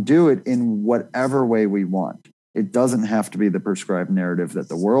 And we can do it in whatever way we want. It doesn't have to be the prescribed narrative that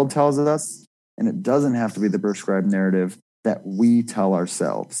the world tells us, and it doesn't have to be the prescribed narrative that we tell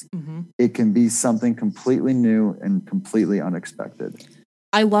ourselves. It can be something completely new and completely unexpected.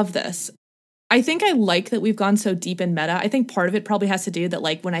 I love this. I think I like that we've gone so deep in meta. I think part of it probably has to do that,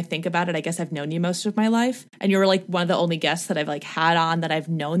 like, when I think about it, I guess I've known you most of my life. And you're like one of the only guests that I've like had on that I've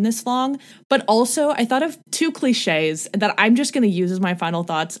known this long. But also I thought of 2 cliches that I'm just going to use as my final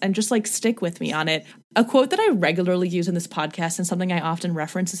thoughts and just like stick with me on it. A quote that I regularly use in this podcast and something I often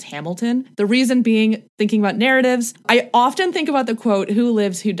reference is Hamilton. The reason being, thinking about narratives, I often think about the quote, who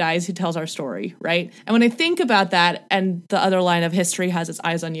lives, who dies, who tells our story, right? And when I think about that and the other line of history has its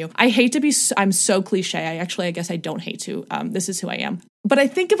eyes on you, I hate to be, I'm so cliche. I guess I don't hate to. This is who I am. But I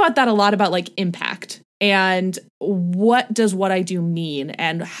think about that a lot about like impact. And what does what I do mean,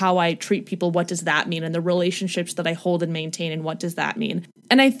 and how I treat people, what does that mean? And the relationships that I hold and maintain, and what does that mean?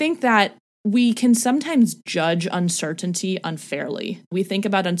 And I think that we can sometimes judge uncertainty unfairly. We think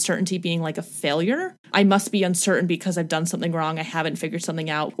about uncertainty being like a failure. I must be uncertain because I've done something wrong. I haven't figured something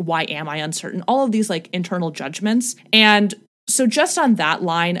out. Why am I uncertain? All of these like internal judgments. And so just on that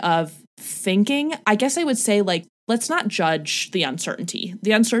line of thinking, I guess I would say like, let's not judge the uncertainty.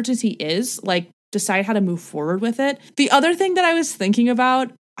 The uncertainty is like, decide how to move forward with it. The other thing that I was thinking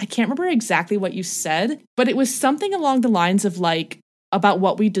about, I can't remember exactly what you said, but it was something along the lines of like, about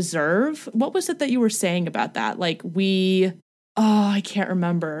what we deserve. What was it that you were saying about that? Like I can't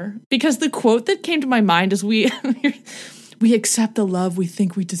remember. Because the quote that came to my mind is we accept the love we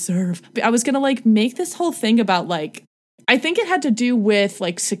think we deserve. I was going to like make this whole thing about like, I think it had to do with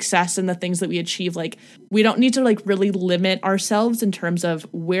like success and the things that we achieve. Like we don't need to like really limit ourselves in terms of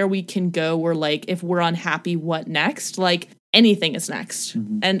where we can go, or like if we're unhappy, what next? Like anything is next.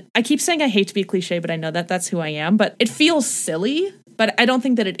 Mm-hmm. And I keep saying I hate to be cliche, but I know that that's who I am. But it feels silly. But I don't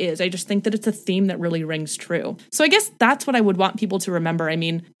think that it is. I just think that it's a theme that really rings true. So I guess that's what I would want people to remember. I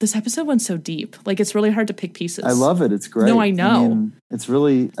mean, this episode went so deep. Like, it's really hard to pick pieces. I love it. It's great. No, I know. I mean, it's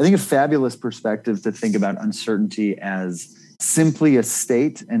really, I think, a fabulous perspective to think about uncertainty as simply a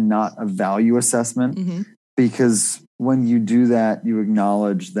state and not a value assessment. Mm-hmm. Because when you do that, you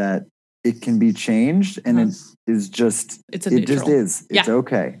acknowledge that it can be changed, and it is just, it just is. It's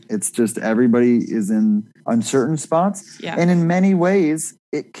okay. It's just everybody is in uncertain spots. Yeah. And in many ways,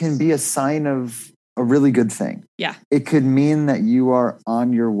 it can be a sign of a really good thing. Yeah. It could mean that you are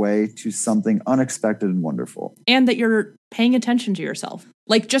on your way to something unexpected and wonderful. And that you're paying attention to yourself.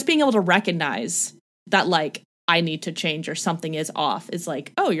 Like just being able to recognize that like, I need to change or something is off is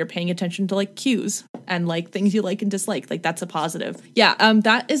like, oh, you're paying attention to like cues and like things you like and dislike. Like that's a positive. Yeah.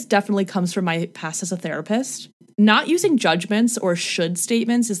 That is definitely comes from my past as a therapist. Not using judgments or should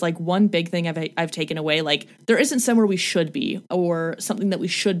statements is like one big thing I've taken away. Like there isn't somewhere we should be or something that we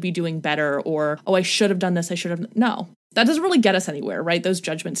should be doing better or, oh, I should have done this. I should have. No, that doesn't really get us anywhere, right? Those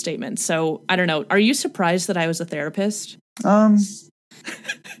judgment statements. So I don't know. Are you surprised that I was a therapist?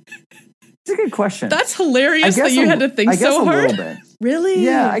 It's a good question. That's hilarious that you had to think so hard. A little bit. Really?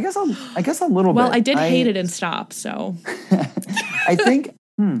 Yeah, I guess a little bit. Well, I did hate it and stop, so. I think,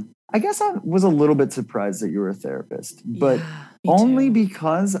 I guess I was a little bit surprised that you were a therapist, but only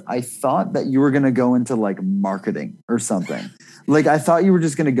because I thought that you were going to go into like marketing or something. Like I thought you were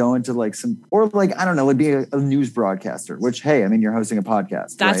just going to go into like some, or like, I don't know, it'd be a news broadcaster, which, hey, I mean, you're hosting a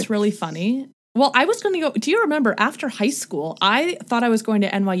podcast. That's really funny. Well, I was going to go, do you remember after high school, I thought I was going to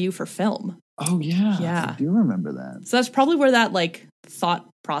NYU for film. Oh, yeah. Yeah. I do remember that. So that's probably where that like thought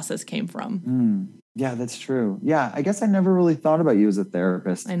process came from. Yeah, that's true. Yeah, I guess I never really thought about you as a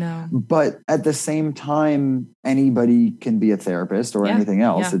therapist. I know. But at the same time, anybody can be a therapist or anything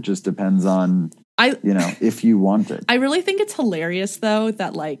else. Yeah. It just depends on, if you want it. I really think it's hilarious, though,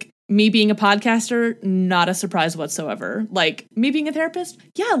 that like me being a podcaster, not a surprise whatsoever. Like me being a therapist,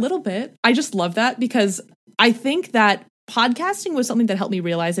 yeah, a little bit. I just love that because I think that podcasting was something that helped me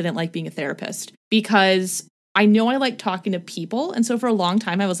realize I didn't like being a therapist because I know I like talking to people. And so for a long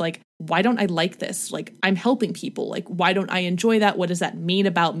time, I was like, why don't I like this? Like, I'm helping people. Like, why don't I enjoy that? What does that mean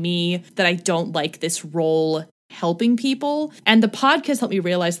about me that I don't like this role helping people? And the podcast helped me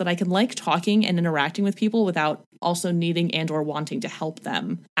realize that I can like talking and interacting with people without also needing and or wanting to help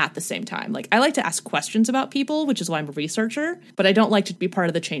them at the same time. Like, I like to ask questions about people, which is why I'm a researcher, but I don't like to be part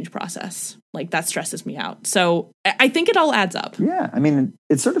of the change process. Like, that stresses me out. So I think it all adds up. Yeah. I mean,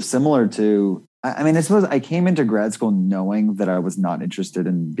 it's sort of similar to, I suppose I came into grad school knowing that I was not interested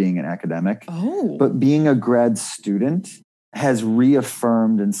in being an academic. Oh. But being a grad student has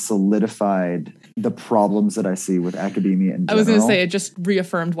reaffirmed and solidified the problems that I see with academia in general. I was going to say, it just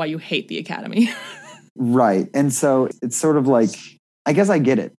reaffirmed why you hate the academy. Right. And so it's sort of like, I guess I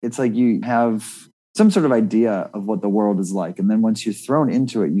get it. It's like you have some sort of idea of what the world is like. And then once you're thrown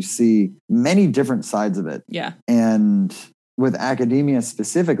into it, you see many different sides of it. Yeah. And with academia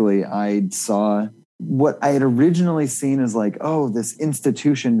specifically, I saw what I had originally seen as like, oh, this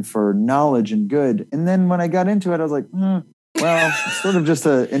institution for knowledge and good. And then when I got into it, I was like, well, it's sort of just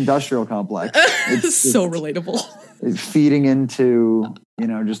an industrial complex. It's so relatable. Feeding into,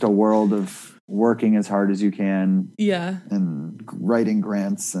 just a world of working as hard as you can. Yeah. And writing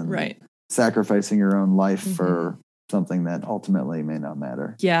grants and right. sacrificing your own life for something that ultimately may not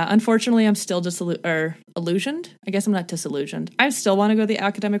matter. Yeah, unfortunately, I'm still illusioned. I guess I'm not disillusioned. I still want to go the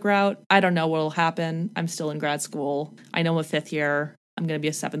academic route. I don't know what will happen. I'm still in grad school. I know I'm a 5th year. I'm going to be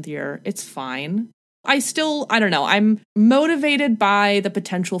a 7th year. It's fine. I don't know. I'm motivated by the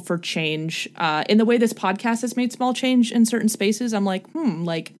potential for change. In the way this podcast has made small change in certain spaces, I'm like,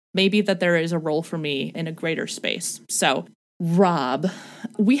 maybe that there is a role for me in a greater space. So, Rob,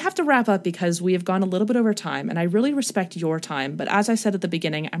 we have to wrap up because we have gone a little bit over time, and I really respect your time. But as I said at the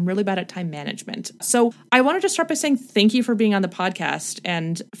beginning, I'm really bad at time management. So I wanted to start by saying thank you for being on the podcast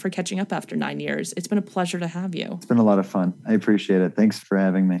and for catching up after 9 years. It's been a pleasure to have you. It's been a lot of fun. I appreciate it. Thanks for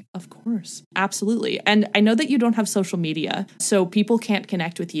having me. Of course. Absolutely. And I know that you don't have social media, so people can't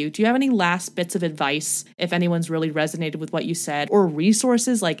connect with you. Do you have any last bits of advice if anyone's really resonated with what you said, or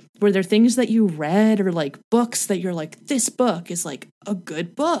resources? Like, were there things that you read or like books that you're like, this book is like a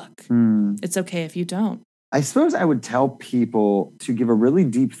good book? It's okay if you don't. I suppose I would tell people to give a really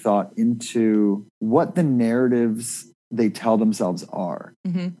deep thought into what the narratives they tell themselves are.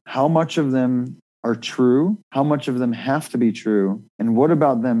 How much of them are true? How much of them have to be true? And what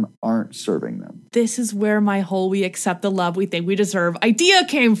about them aren't serving them? This is where my whole "we accept the love we think we deserve" idea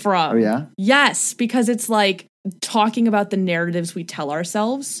came from. Oh, yeah? Yes, because it's like talking about the narratives we tell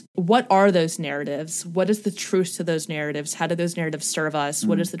ourselves. What are those narratives? What is the truth to those narratives? How do those narratives serve us?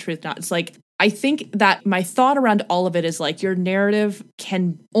 What is the truth not? It's like, I think that my thought around all of it is like, your narrative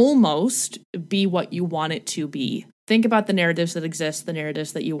can almost be what you want it to be. Think about the narratives that exist, the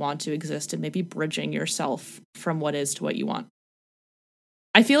narratives that you want to exist, and maybe bridging yourself from what is to what you want.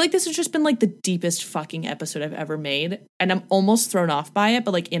 I feel like this has just been like the deepest fucking episode I've ever made, and I'm almost thrown off by it,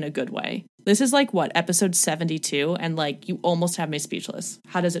 but like in a good way. This is like, what, episode 72, and like you almost have me speechless.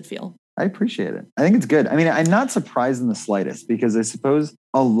 How does it feel? I appreciate it. I think it's good. I mean, I'm not surprised in the slightest, because I suppose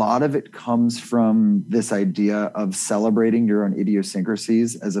a lot of it comes from this idea of celebrating your own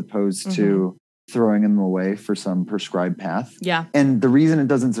idiosyncrasies as opposed to throwing them away for some prescribed path. Yeah. And the reason it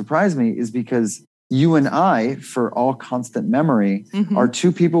doesn't surprise me is because you and I, for all constant memory, are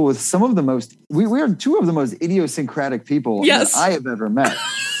two people with some of the most, we are two of the most idiosyncratic people that I have ever met.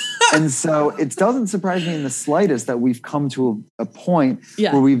 And so it doesn't surprise me in the slightest that we've come to a point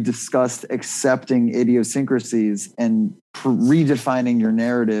where we've discussed accepting idiosyncrasies and redefining your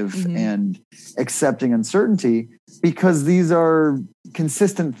narrative and accepting uncertainty, because these are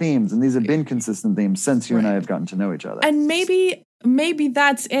consistent themes, and these have been consistent themes since you and I have gotten to know each other. And maybe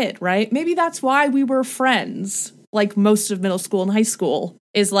that's it, right? Maybe that's why we were friends. Like most of middle school and high school,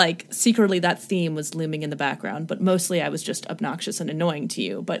 is like secretly that theme was looming in the background, but mostly I was just obnoxious and annoying to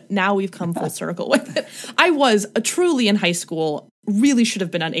you. But now we've come full circle with it. I was truly in high school, really should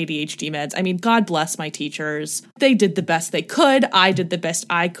have been on ADHD meds. I mean, God bless my teachers. They did the best they could. I did the best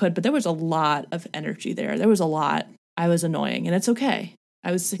I could, but there was a lot of energy there. There was a lot. I was annoying, and it's okay.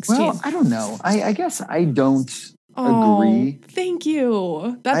 I was 16. Well, I don't know. I guess I don't agree. Thank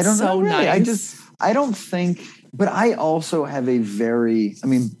you. That's I don't so know, really. nice. I don't think, but I also have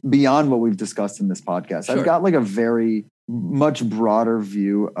beyond what we've discussed in this podcast, I've got like a very much broader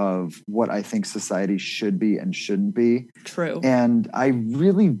view of what I think society should be and shouldn't be. True. And I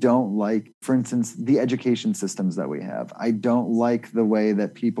really don't like, for instance, the education systems that we have. I don't like the way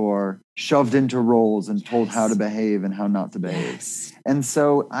that people are shoved into roles and told how to behave and how not to behave. Yes. And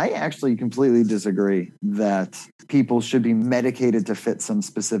so I actually completely disagree that people should be medicated to fit some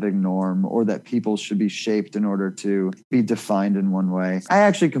specific norm, or that people should be shaped in order to be defined in one way. I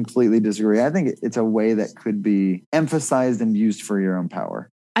actually completely disagree. I think it's a way that could be emphasized and used for your own power.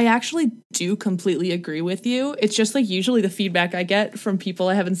 I actually do completely agree with you. It's just like usually the feedback I get from people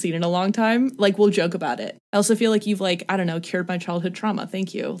I haven't seen in a long time, like we'll joke about it. I also feel like you've cured my childhood trauma.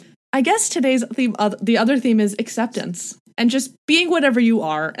 Thank you. I guess today's theme, the other theme is acceptance. And just being whatever you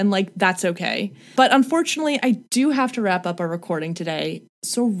are, and like, that's okay. But unfortunately, I do have to wrap up our recording today.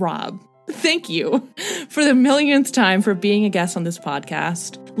 So Rob, thank you for the millionth time for being a guest on this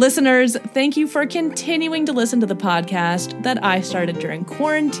podcast. Listeners, thank you for continuing to listen to the podcast that I started during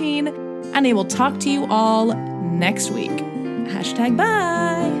quarantine. And I will talk to you all next week.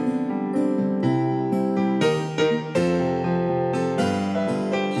 #bye.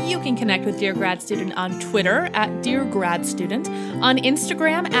 You can connect with Dear Grad Student on Twitter at Dear Grad Student, on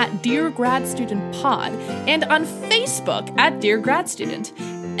Instagram at Dear Grad Student Pod, and on Facebook at Dear Grad Student.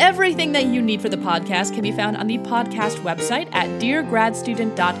 Everything that you need for the podcast can be found on the podcast website at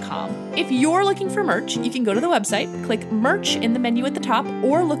deargradstudent.com. If you're looking for merch, you can go to the website, click merch in the menu at the top,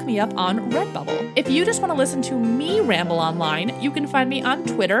 or look me up on Redbubble. If you just want to listen to me ramble online, you can find me on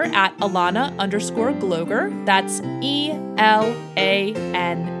Twitter at Alana_Gloger. That's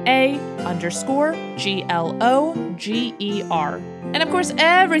ELANA_GLOGER. And of course,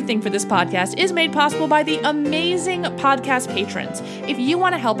 everything for this podcast is made possible by the amazing podcast patrons. If you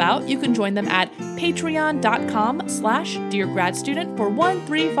want to help out, you can join them at patreon.com/deargradstudent for $1,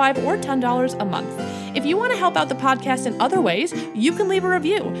 $3, $5, or $10 a month. If you want to help out the podcast in other ways, you can leave a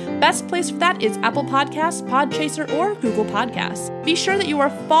review. Best place for that is Apple Podcasts, Podchaser, or Google Podcasts. Be sure that you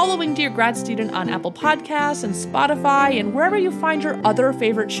are following Dear Grad Student on Apple Podcasts and Spotify and wherever you find your other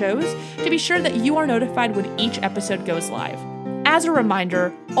favorite shows to be sure that you are notified when each episode goes live. As a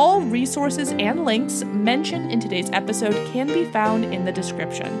reminder, all resources and links mentioned in today's episode can be found in the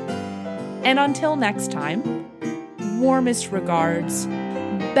description. And until next time, warmest regards,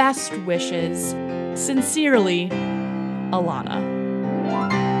 best wishes, sincerely, Alana.